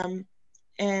 And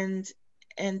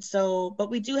so, but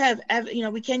we do have,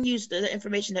 we can use the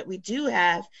information that we do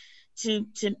have to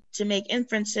make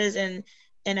inferences and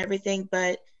everything.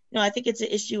 But I think it's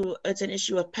an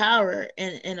issue of power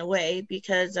in a way,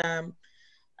 because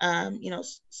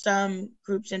some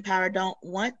groups in power don't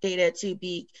want data to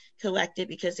be collected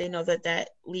because they know that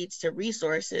leads to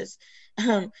resources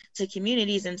to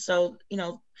communities. And so,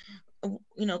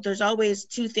 there's always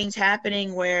two things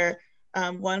happening where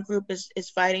one group is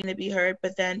fighting to be heard,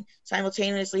 but then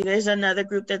simultaneously there's another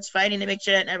group that's fighting to make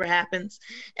sure that never happens.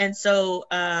 And so,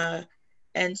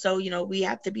 we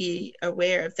have to be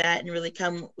aware of that and really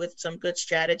come with some good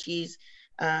strategies,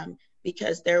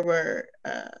 because there were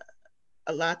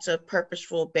lots of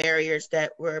purposeful barriers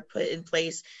that were put in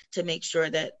place to make sure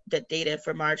that data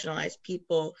for marginalized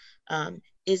people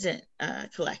isn't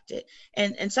collected.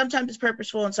 And sometimes it's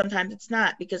purposeful and sometimes it's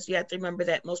not, because you have to remember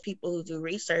that most people who do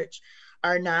research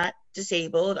are not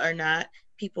disabled, are not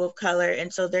people of color.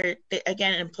 And so they're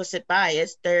again, implicit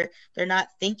bias. They're not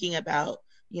thinking about,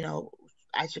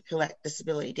 I should collect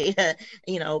disability data,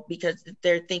 because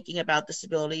they're thinking about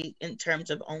disability in terms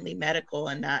of only medical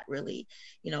and not really,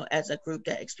 as a group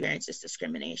that experiences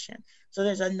discrimination. So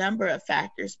there's a number of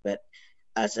factors, but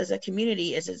us as a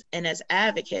community and as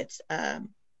advocates,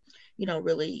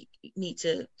 really need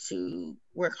to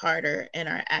work harder in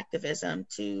our activism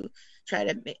to try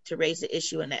to raise the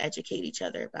issue and to educate each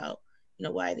other about,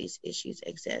 why these issues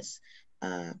exist.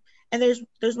 And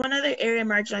there's one other area of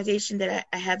marginalization that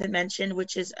I haven't mentioned,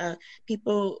 which is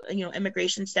people,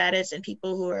 immigration status and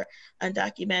people who are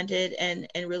undocumented, and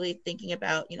really thinking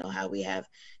about, how we have,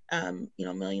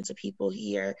 millions of people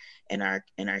here in our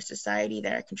society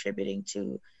that are contributing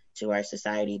to our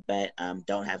society, but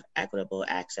don't have equitable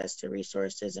access to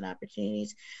resources and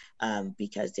opportunities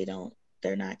because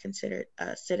they're not considered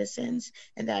citizens,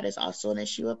 and that is also an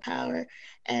issue of power.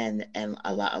 And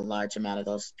a large amount of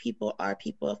those people are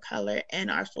people of color and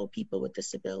also people with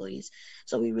disabilities.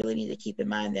 So we really need to keep in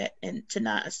mind that, and to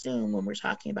not assume when we're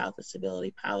talking about disability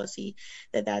policy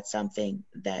that that's something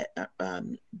that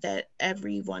that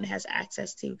everyone has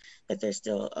access to. That there's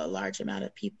still a large amount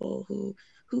of people who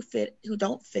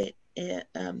don't fit in,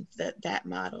 that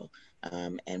model,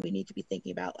 and we need to be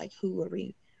thinking about, like, who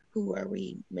are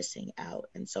we missing out?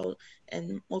 And so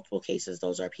in multiple cases,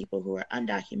 those are people who are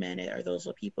undocumented, or those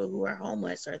are people who are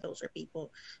homeless, or those are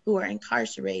people who are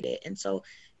incarcerated. And so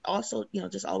also,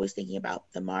 just always thinking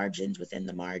about the margins within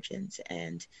the margins,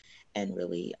 and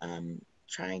really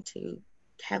trying to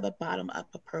have a bottom-up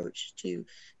approach to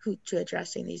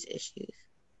addressing these issues.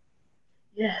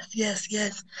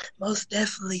 Yes, most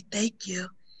definitely. Thank you.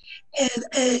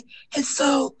 And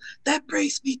so that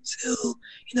brings me to,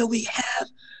 we have,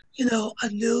 a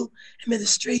new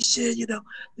administration.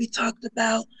 We talked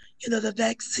about, the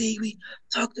vaccine. We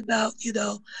talked about,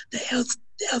 the health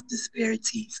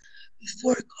disparities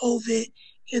before COVID,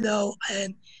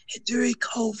 and during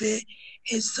COVID.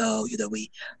 And so, we,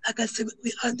 like I said,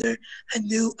 we're under a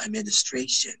new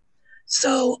administration.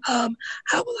 So I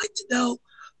would like to know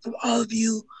from all of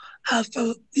you,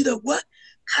 what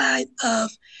kind of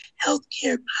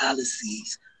healthcare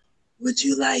policies would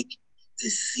you like to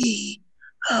see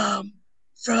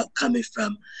coming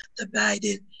from the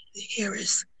Biden and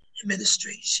Harris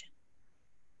administration?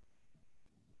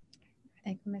 I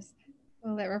think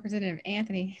we'll let Representative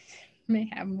Anthony may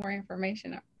have more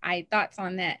information, thoughts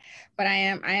on that. But I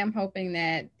am hoping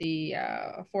that the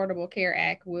Affordable Care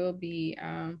Act will be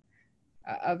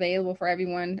available for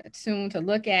everyone soon to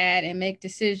look at and make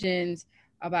decisions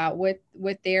about what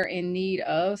they're in need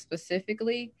of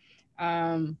specifically.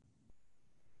 But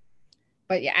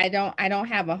yeah, I don't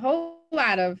have a whole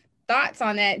lot of thoughts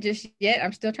on that just yet.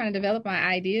 I'm still trying to develop my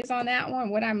ideas on that one,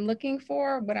 what I'm looking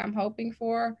for, what I'm hoping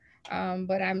for.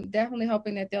 But I'm definitely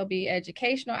hoping that there'll be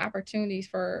educational opportunities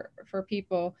for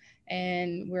people,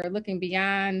 and we're looking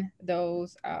beyond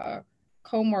those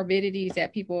comorbidities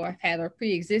that people have had, or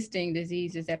pre-existing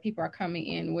diseases that people are coming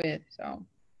in with. So,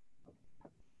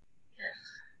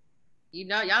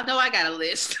 y'all know I got a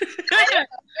list. I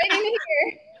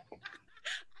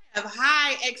have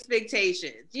high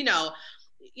expectations.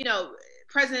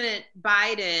 President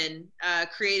Biden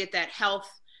created that health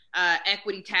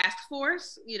equity task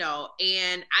force,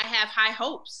 and I have high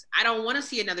hopes. I don't want to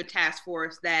see another task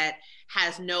force that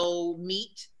has no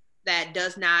meat, that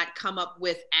does not come up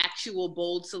with actual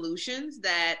bold solutions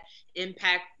that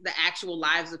impact the actual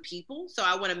lives of people. So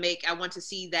I want to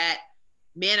see that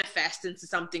manifest into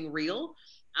something real.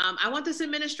 I want this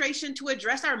administration to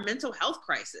address our mental health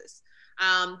crisis.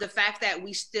 The fact that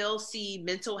we still see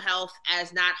mental health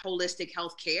as not holistic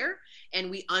health care,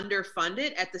 and we underfund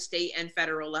it at the state and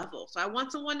federal level. So I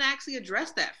want someone to actually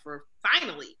address that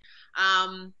finally.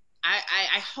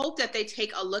 I hope that they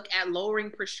take a look at lowering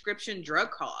prescription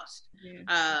drug costs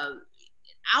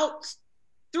out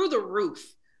through the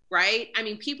roof, right? I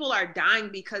mean, people are dying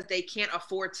because they can't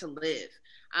afford to live.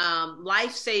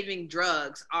 Life-saving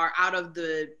drugs are out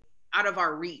of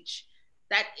our reach.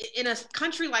 That in a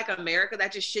country like America,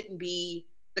 that just shouldn't be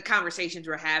the conversations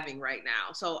we're having right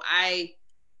now. So I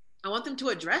want them to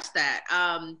address that.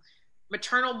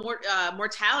 Maternal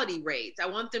mortality rates. I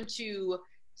want them to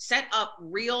set up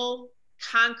real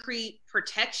concrete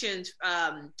protections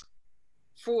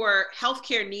for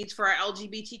healthcare needs for our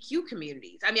LGBTQ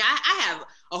communities. I mean, I have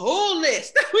a whole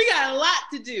list. We got a lot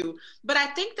to do. But I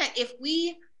think that if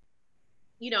we,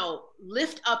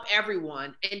 lift up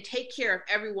everyone and take care of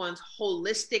everyone's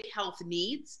holistic health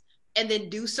needs, and then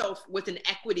do so with an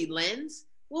equity lens,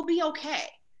 we'll be okay,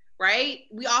 right?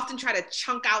 We often try to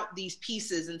chunk out these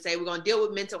pieces and say, we're going to deal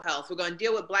with mental health. We're going to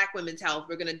deal with Black women's health.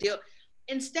 We're going to deal.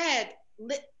 Instead,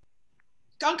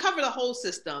 uncover the whole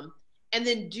system and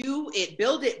then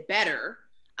build it better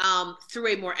through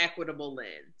a more equitable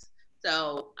lens.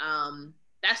 So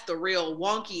that's the real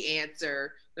wonky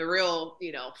answer, the real,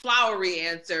 flowery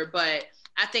answer. But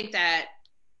I think that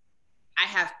I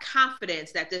have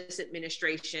confidence that this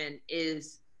administration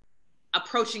is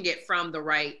approaching it from the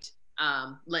right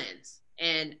lens.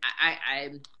 And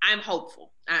I'm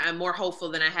hopeful. I'm more hopeful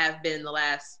than I have been the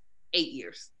last 8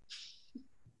 years.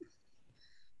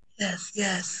 Yes.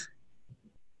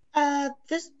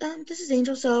 This is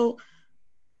Angel. So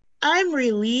I'm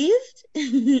relieved,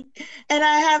 and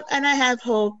I have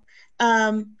hope.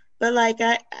 But like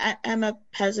I'm a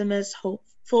pessimist,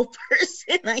 hopeful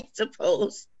person, I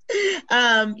suppose.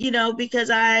 Because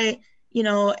I,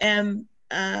 am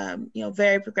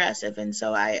very progressive, and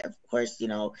so I, of course,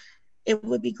 it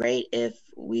would be great if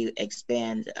we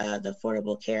expand the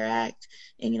Affordable Care Act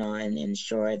and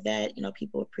ensure that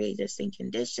people with pre-existing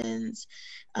conditions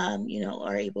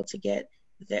are able to get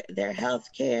their health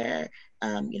care,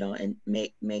 and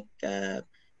make the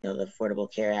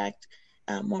Affordable Care Act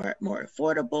more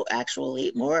affordable,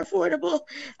 actually more affordable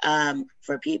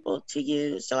for people to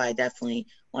use. So I definitely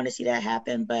want to see that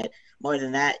happen. But more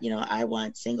than that, I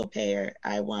want single payer.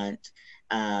 I want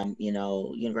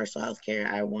universal health care.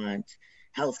 I want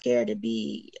healthcare to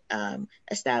be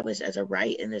established as a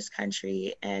right in this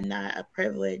country and not a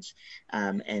privilege.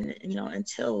 And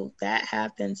until that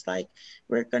happens, like,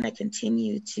 we're going to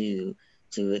continue to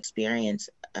experience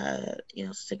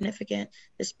significant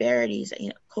disparities.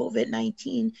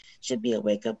 COVID-19 should be a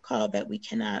wake-up call that we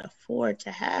cannot afford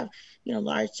to have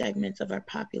large segments of our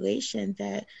population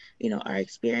that are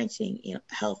experiencing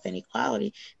health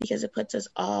inequality, because it puts us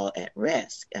all at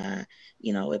risk.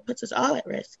 It puts us all at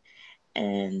risk.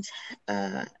 And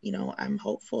I'm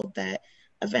hopeful that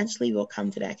eventually we'll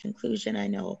come to that conclusion. I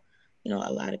know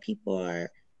a lot of people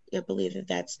believe that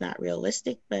that's not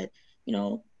realistic, but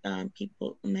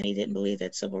many didn't believe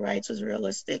that civil rights was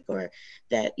realistic, or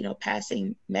that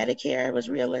passing Medicare was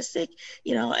realistic,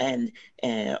 and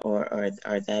or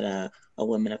that a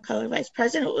woman of color vice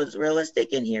president was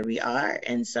realistic, and here we are.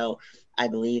 And so I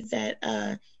believe that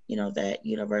that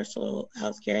universal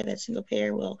health care, that single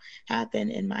payer, will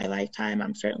happen in my lifetime.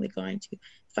 I'm certainly going to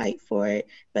fight for it,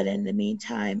 but in the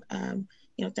meantime,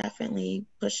 definitely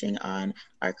pushing on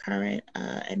our current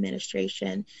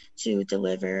administration to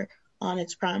deliver on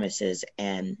its promises,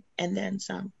 and then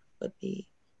some would be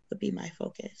my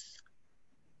focus.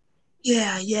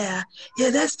 Yeah.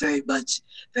 That's very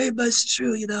much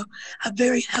true. I'm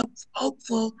very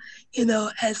hopeful,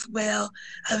 as well.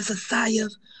 As a sigh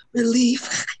of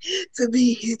relief to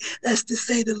be here. That's to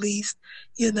say the least.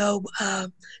 To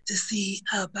see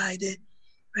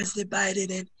President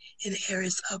Biden and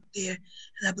Harris up there,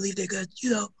 and I believe they're going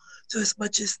to, do as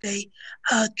much as they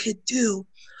could do.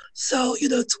 So,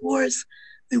 towards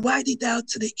we're winding down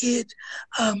to the end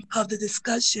of the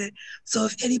discussion. So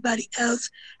if anybody else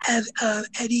have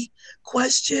any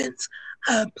questions,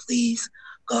 please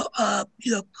go,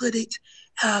 put it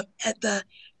at the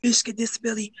Michigan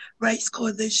Disability Rights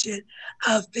Coalition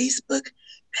Facebook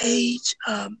page.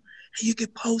 You can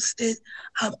post it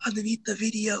underneath the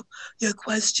video, your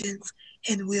questions,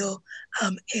 and we'll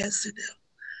answer them.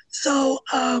 So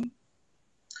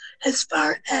as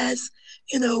far as,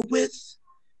 with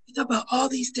you talk about all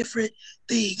these different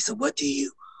things. So what do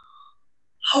you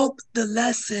hope the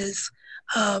lessons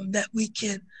that we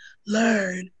can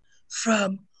learn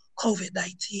from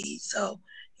COVID-19? So,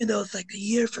 it's like a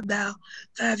year from now,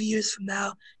 5 years from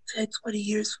now, 10, 20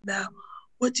 years from now,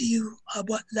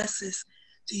 what lessons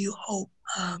do you hope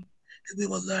that we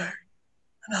will learn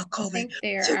about COVID? I think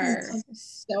there are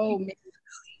so many.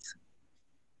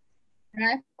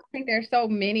 I think there are so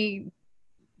many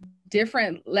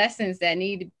different lessons that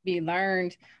need to be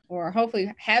learned, or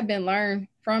hopefully have been learned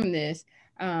from this.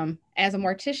 As a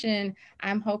mortician,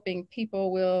 I'm hoping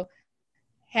people will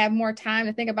have more time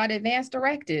to think about advance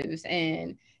directives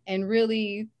and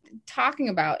really talking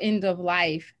about end of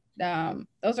life.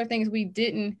 Those are things we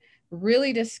didn't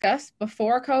really discuss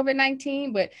before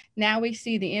COVID-19, but now we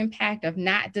see the impact of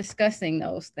not discussing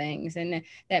those things, and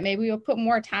that maybe we'll put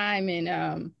more time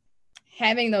in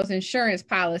having those insurance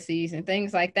policies and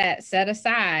things like that set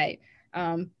aside.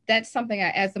 That's something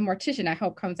as a mortician, I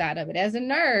hope comes out of it. As a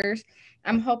nurse,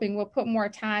 I'm hoping we'll put more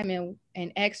time in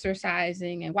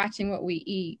exercising and watching what we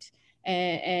eat,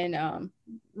 and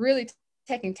really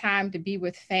taking time to be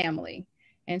with family.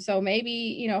 And so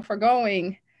maybe,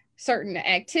 forgoing certain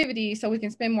activities so we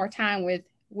can spend more time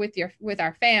with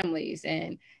our families,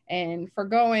 and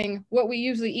forgoing what we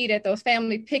usually eat at those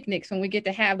family picnics when we get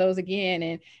to have those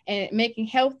again, and making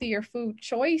healthier food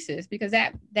choices, because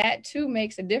that too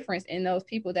makes a difference in those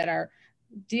people that are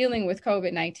dealing with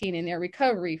COVID-19 and their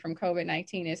recovery from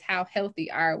COVID-19, is how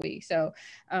healthy are we. So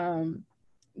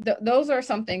those are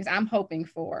some things I'm hoping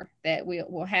for, that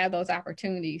we'll have those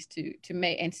opportunities to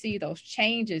make and see those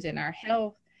changes in our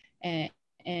health and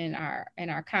in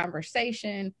our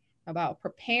conversation about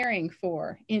preparing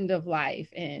for end of life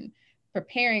and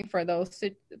preparing for those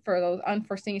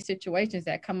unforeseen situations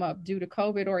that come up due to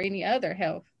COVID or any other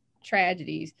health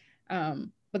tragedies.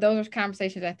 But those are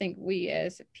conversations I think we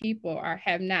as people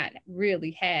have not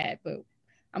really had, but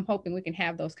I'm hoping we can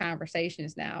have those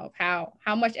conversations now of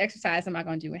how much exercise am I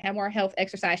going to do, and have more health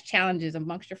exercise challenges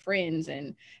amongst your friends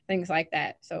and things like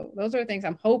that. So those are the things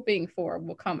I'm hoping for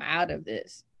will come out of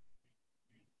this.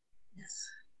 Yes.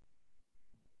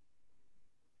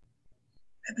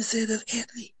 Representative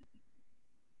Anthony.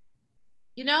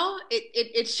 You know,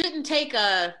 it shouldn't take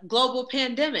a global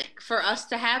pandemic for us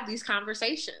to have these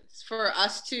conversations, for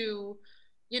us to,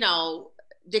 you know,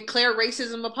 declare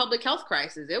racism a public health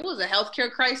crisis. It was a healthcare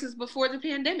crisis before the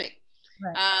pandemic.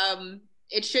 Right.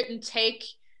 It shouldn't take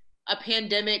a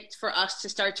pandemic for us to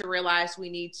start to realize we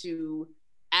need to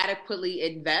adequately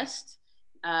invest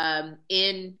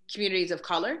in communities of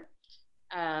color.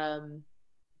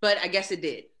 But I guess it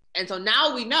did. And so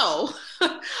now we know.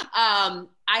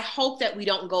 I hope that we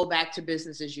don't go back to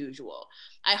business as usual.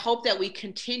 I hope that we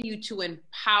continue to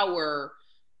empower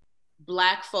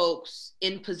Black folks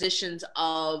in positions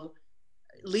of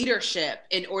leadership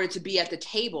in order to be at the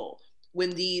table when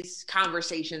these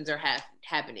conversations are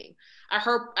happening. I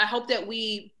hope that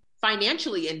we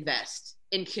financially invest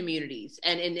in communities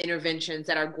and in interventions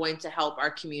that are going to help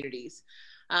our communities.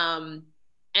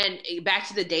 And back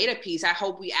to the data piece, I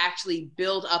hope we actually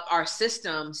build up our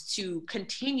systems to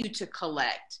continue to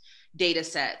collect data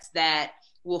sets that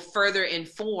will further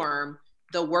inform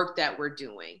the work that we're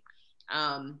doing.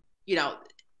 You know,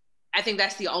 I think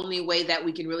that's the only way that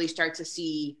we can really start to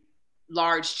see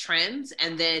large trends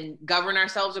and then govern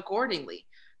ourselves accordingly.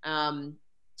 So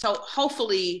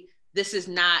hopefully this is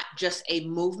not just a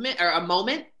movement or a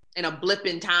moment and a blip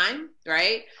in time,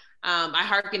 right? I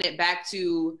hearken it back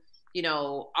to, you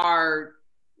know, our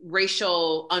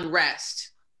racial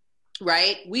unrest,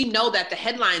 right? We know that the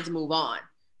headlines move on,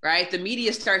 right? The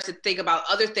media starts to think about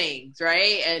other things,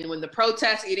 right? And when the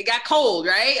protests, it got cold,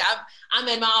 right? I'm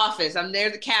in my office, I'm near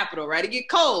the Capitol, right? It get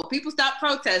cold. People stop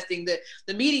protesting.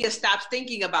 The media stops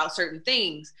thinking about certain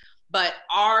things, but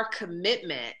our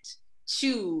commitment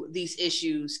to these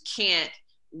issues can't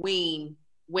wane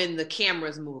when the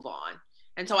cameras move on.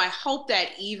 And so I hope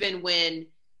that even when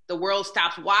the world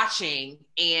stops watching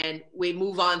and we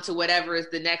move on to whatever is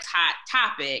the next hot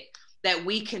topic, that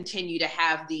we continue to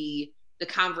have the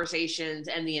conversations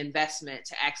and the investment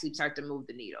to actually start to move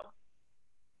the needle.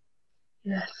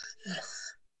 Yes,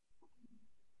 yes.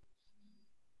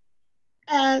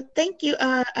 Thank you.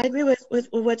 I agree with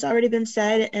what's already been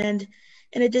said. And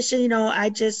in addition, you know, I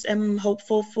just am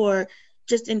hopeful for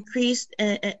just increased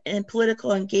and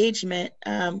political engagement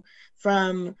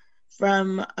from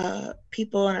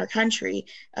people in our country.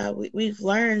 We've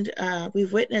learned,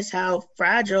 we've witnessed how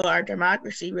fragile our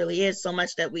democracy really is, so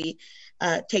much that we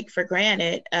take for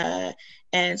granted,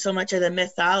 and so much of the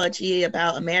mythology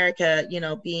about America, you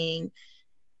know, being,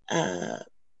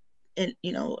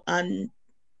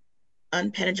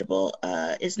 unpenetrable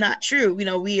is not true. You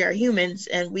know, we are humans,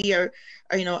 and we are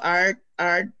you know,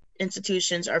 our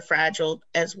institutions are fragile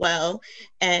as well,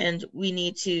 and we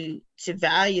need to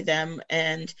value them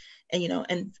and you know,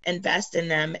 and invest in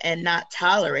them, and not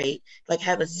tolerate, like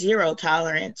have a zero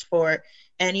tolerance for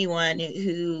anyone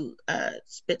who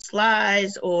spits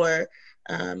lies or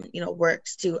you know,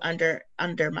 works to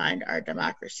undermine our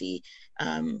democracy,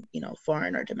 you know,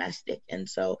 foreign or domestic. And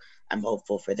so I'm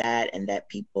hopeful for that, and that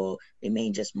people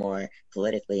remain just more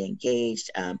politically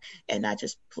engaged, and not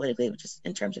just politically, but just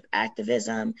in terms of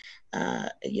activism,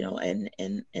 you know,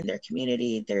 in their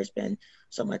community. There's been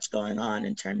so much going on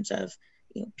in terms of,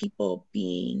 you know, people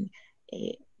being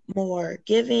more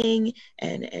giving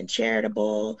and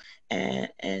charitable,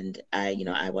 and I, you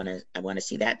know, I want to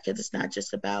see that, because it's not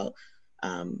just about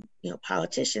you know,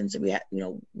 politicians. You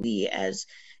know, we as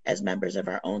members of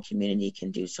our own community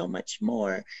can do so much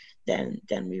more than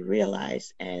we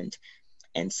realize, and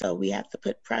so we have to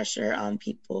put pressure on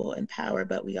people in power,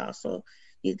 but we also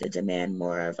need to demand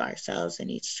more of ourselves and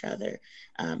each other,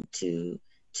 to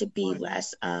be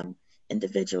less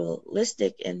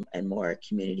individualistic and more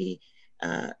community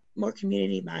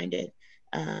minded.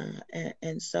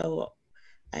 And so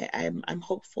I'm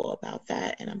hopeful about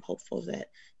that, and I'm hopeful that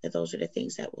those are the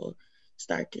things that will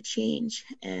start to change.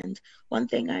 And one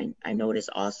thing I noticed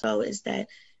also is that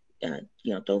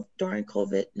during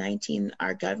COVID-19,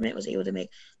 our government was able to make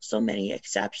so many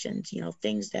exceptions.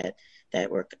 Things that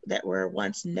were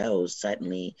once no's,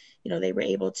 suddenly, they were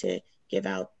able to give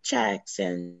out checks,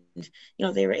 and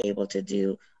they were able to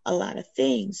do a lot of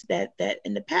things that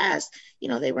in the past,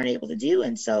 they weren't able to do.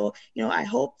 And so, I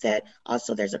hope that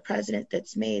also there's a precedent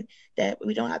that's made that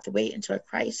we don't have to wait until a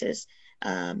crisis,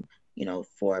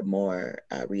 for more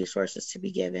resources to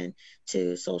be given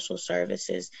to social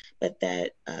services, but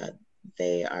that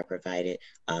they are provided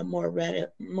more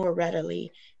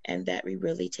readily, and that we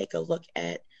really take a look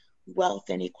at wealth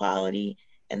inequality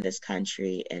in this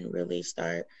country and really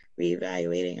start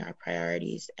reevaluating our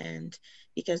priorities. And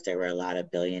because there were a lot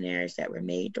of billionaires that were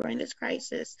made during this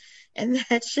crisis, and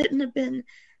that shouldn't have been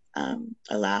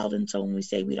allowed. And so when we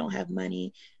say we don't have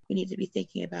money, we need to be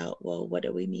thinking about, well, what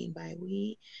do we mean by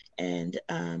we? And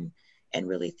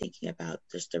really thinking about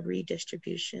just the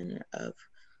redistribution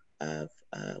of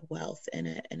wealth in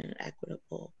an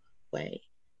equitable way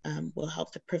will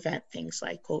help to prevent things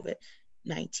like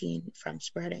COVID-19 from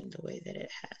spreading the way that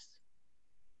it has.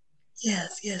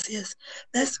 Yes.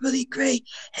 That's really great.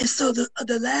 And so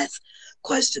the last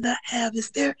question I have, is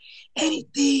there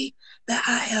anything that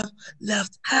I have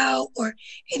left out, or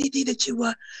anything that you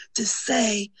want to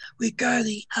say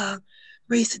regarding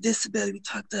race and disability? We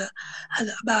talked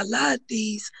about a lot of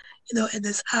things, in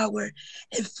this hour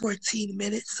and 14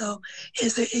 minutes. So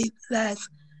is there any last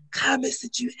comments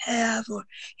that you have, or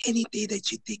anything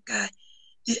that you think I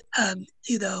did,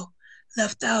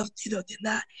 left out, did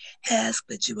not ask,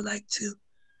 that you would like to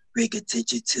bring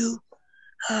attention to,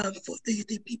 for that you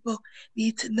think people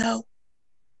need to know,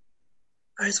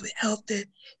 as with health and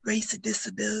race and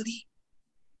disability?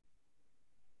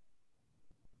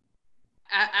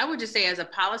 I would just say, as a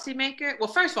policymaker, well,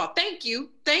 first of all, thank you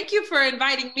for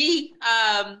inviting me.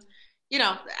 I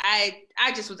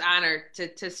just was honored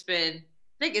to spend,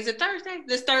 I think, is it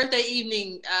this Thursday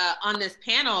evening on this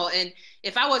panel. And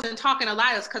if I wasn't talking a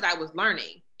lot, it's because I was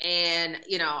learning. And,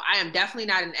 I am definitely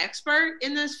not an expert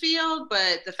in this field,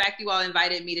 but the fact you all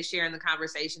invited me to share in the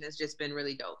conversation has just been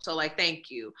really dope. So, thank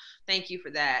you for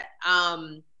that.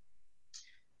 I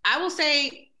will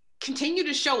say, continue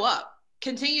to show up.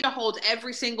 Continue to hold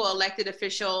every single elected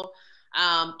official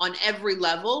on every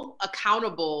level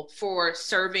accountable for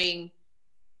serving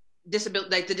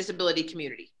the disability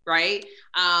community, right?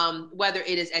 Whether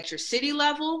it is at your city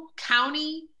level,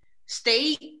 county,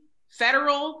 state,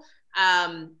 federal,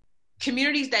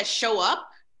 communities that show up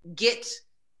get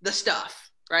the stuff,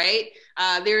 right?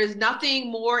 There is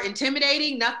nothing more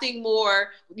intimidating, nothing more.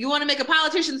 You want to make a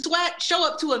politician sweat? Show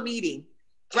up to a meeting.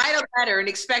 Write a letter and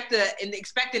expect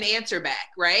an answer back,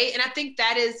 right? And I think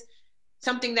that is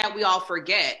something that we all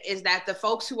forget, is that the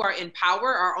folks who are in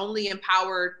power are only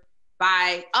empowered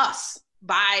by us,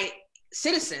 by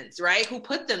citizens, right, who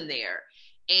put them there.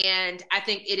 And I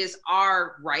think it is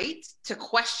our right to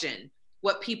question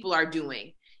what people are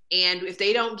doing. And if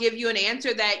they don't give you an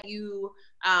answer that you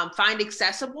find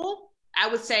accessible, I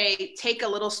would say take a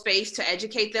little space to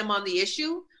educate them on the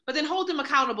issue, but then hold them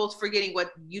accountable for getting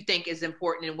what you think is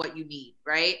important and what you need,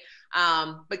 right?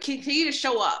 But continue to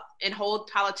show up and hold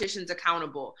politicians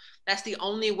accountable. That's the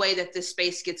only way that this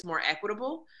space gets more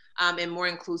equitable and more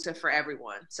inclusive for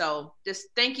everyone. So just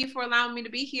thank you for allowing me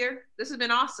to be here. This has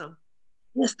been awesome.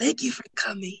 Yes, thank you for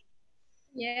coming.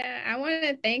 Yeah, I want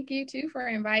to thank you too for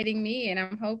inviting me, and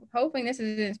I'm hoping this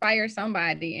has inspired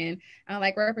somebody. And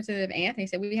like Representative Anthony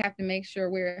said, we have to make sure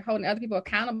we're holding other people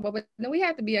accountable, but then we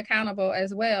have to be accountable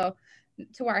as well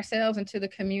to ourselves and to the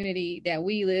community that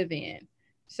we live in.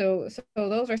 So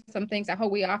those are some things I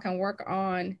hope we all can work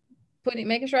on,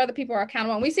 making sure other people are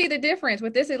accountable. And we see the difference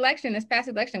with this past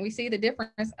election. We see the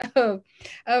difference of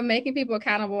making people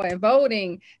accountable and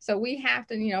voting. So we have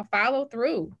to, follow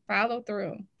through.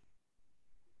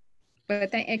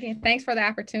 But again, thanks for the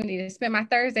opportunity to spend my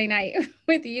Thursday night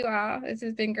with you all. This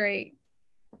has been great.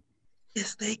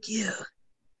 Yes, thank you.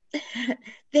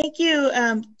 Thank you,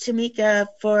 Tameka,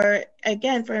 for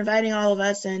inviting all of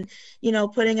us and,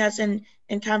 putting us in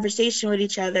conversation with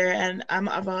each other. And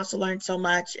I've also learned so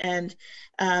much. And,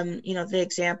 the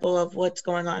example of what's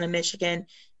going on in Michigan,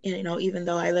 even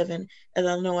though I live in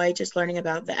Illinois, just learning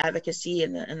about the advocacy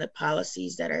and the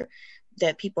policies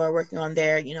that people are working on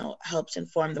there, helps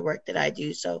inform the work that I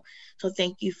do. So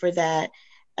thank you for that.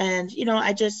 And,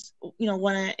 I just,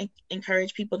 want to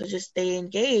encourage people to just stay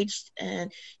engaged.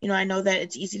 And, I know that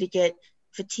it's easy to get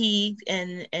fatigued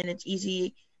and it's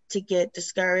easy to get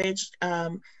discouraged.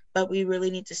 but we really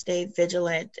need to stay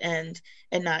vigilant and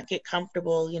not get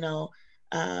comfortable,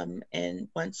 and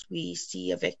once we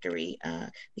see a victory,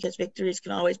 because victories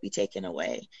can always be taken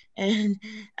away, and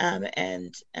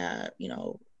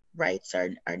rights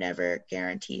are never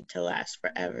guaranteed to last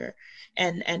forever,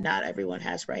 and not everyone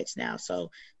has rights now.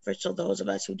 So those of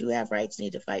us who do have rights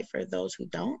need to fight for those who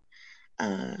don't,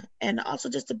 and also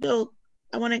just to build.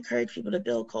 I want to encourage people to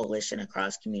build coalition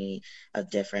across community of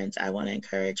difference. I want to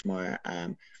encourage more,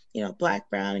 Black,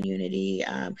 Brown unity.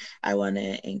 I want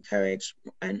to encourage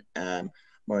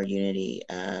more unity,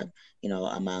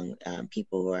 among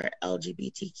people who are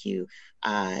LGBTQI.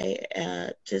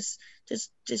 Just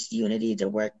unity to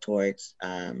work towards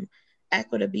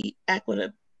equity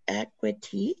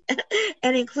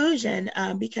and inclusion,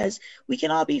 because we can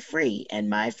all be free, and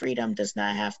my freedom does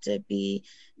not have to be,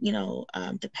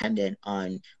 dependent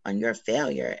on your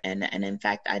failure. And in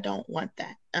fact, I don't want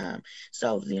that.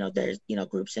 So, there's,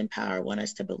 groups in power want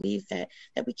us to believe that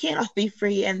we can't all be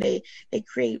free, and they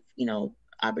create,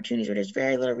 opportunities where there's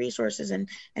very little resources, and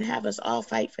have us all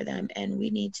fight for them. And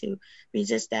we need to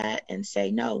resist that and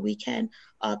say, no, we can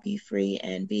all be free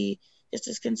and be just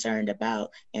as concerned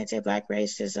about anti-Black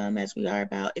racism as we are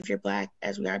about, if you're Black,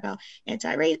 as we are about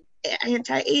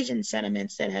anti-Asian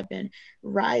sentiments that have been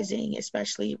rising,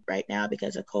 especially right now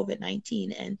because of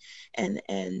COVID-19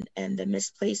 and the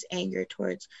misplaced anger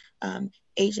towards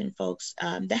Asian folks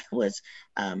that was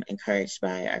encouraged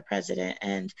by our president.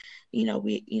 And so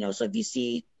if you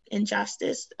see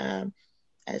injustice,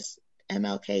 as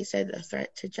MLK said, a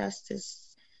threat to justice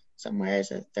somewhere is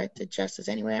a threat to justice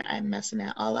anywhere. I'm messing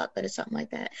that all up, but it's something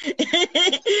like that.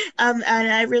 And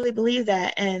I really believe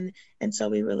that, and so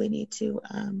we really need to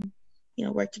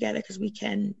work together, because we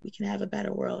can have a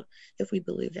better world if we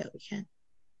believe that we can.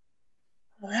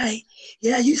 All right.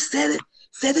 Yeah, you said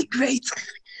it great.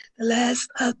 The last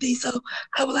thing. So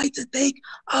I would like to thank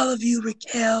all of you,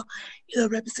 Raquel,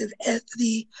 Representative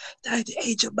Anthony, Dr.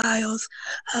 Angel Miles,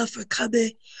 for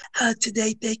coming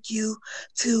today. Thank you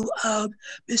to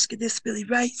Michigan Disability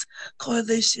Rights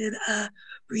Coalition,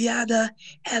 Brianna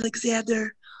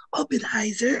Alexander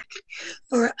Oppenheiser,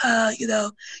 for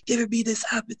giving me this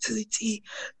opportunity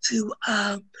to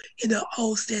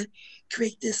host and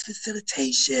create this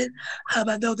facilitation.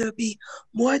 I know there'll be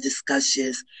more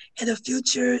discussions in the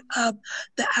future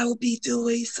that I will be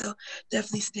doing, so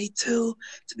definitely stay tuned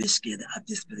to Michigan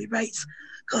Disability Rights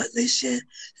Coalition.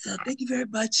 So thank you very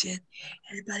much, and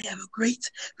everybody have a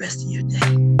great rest of your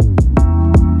day.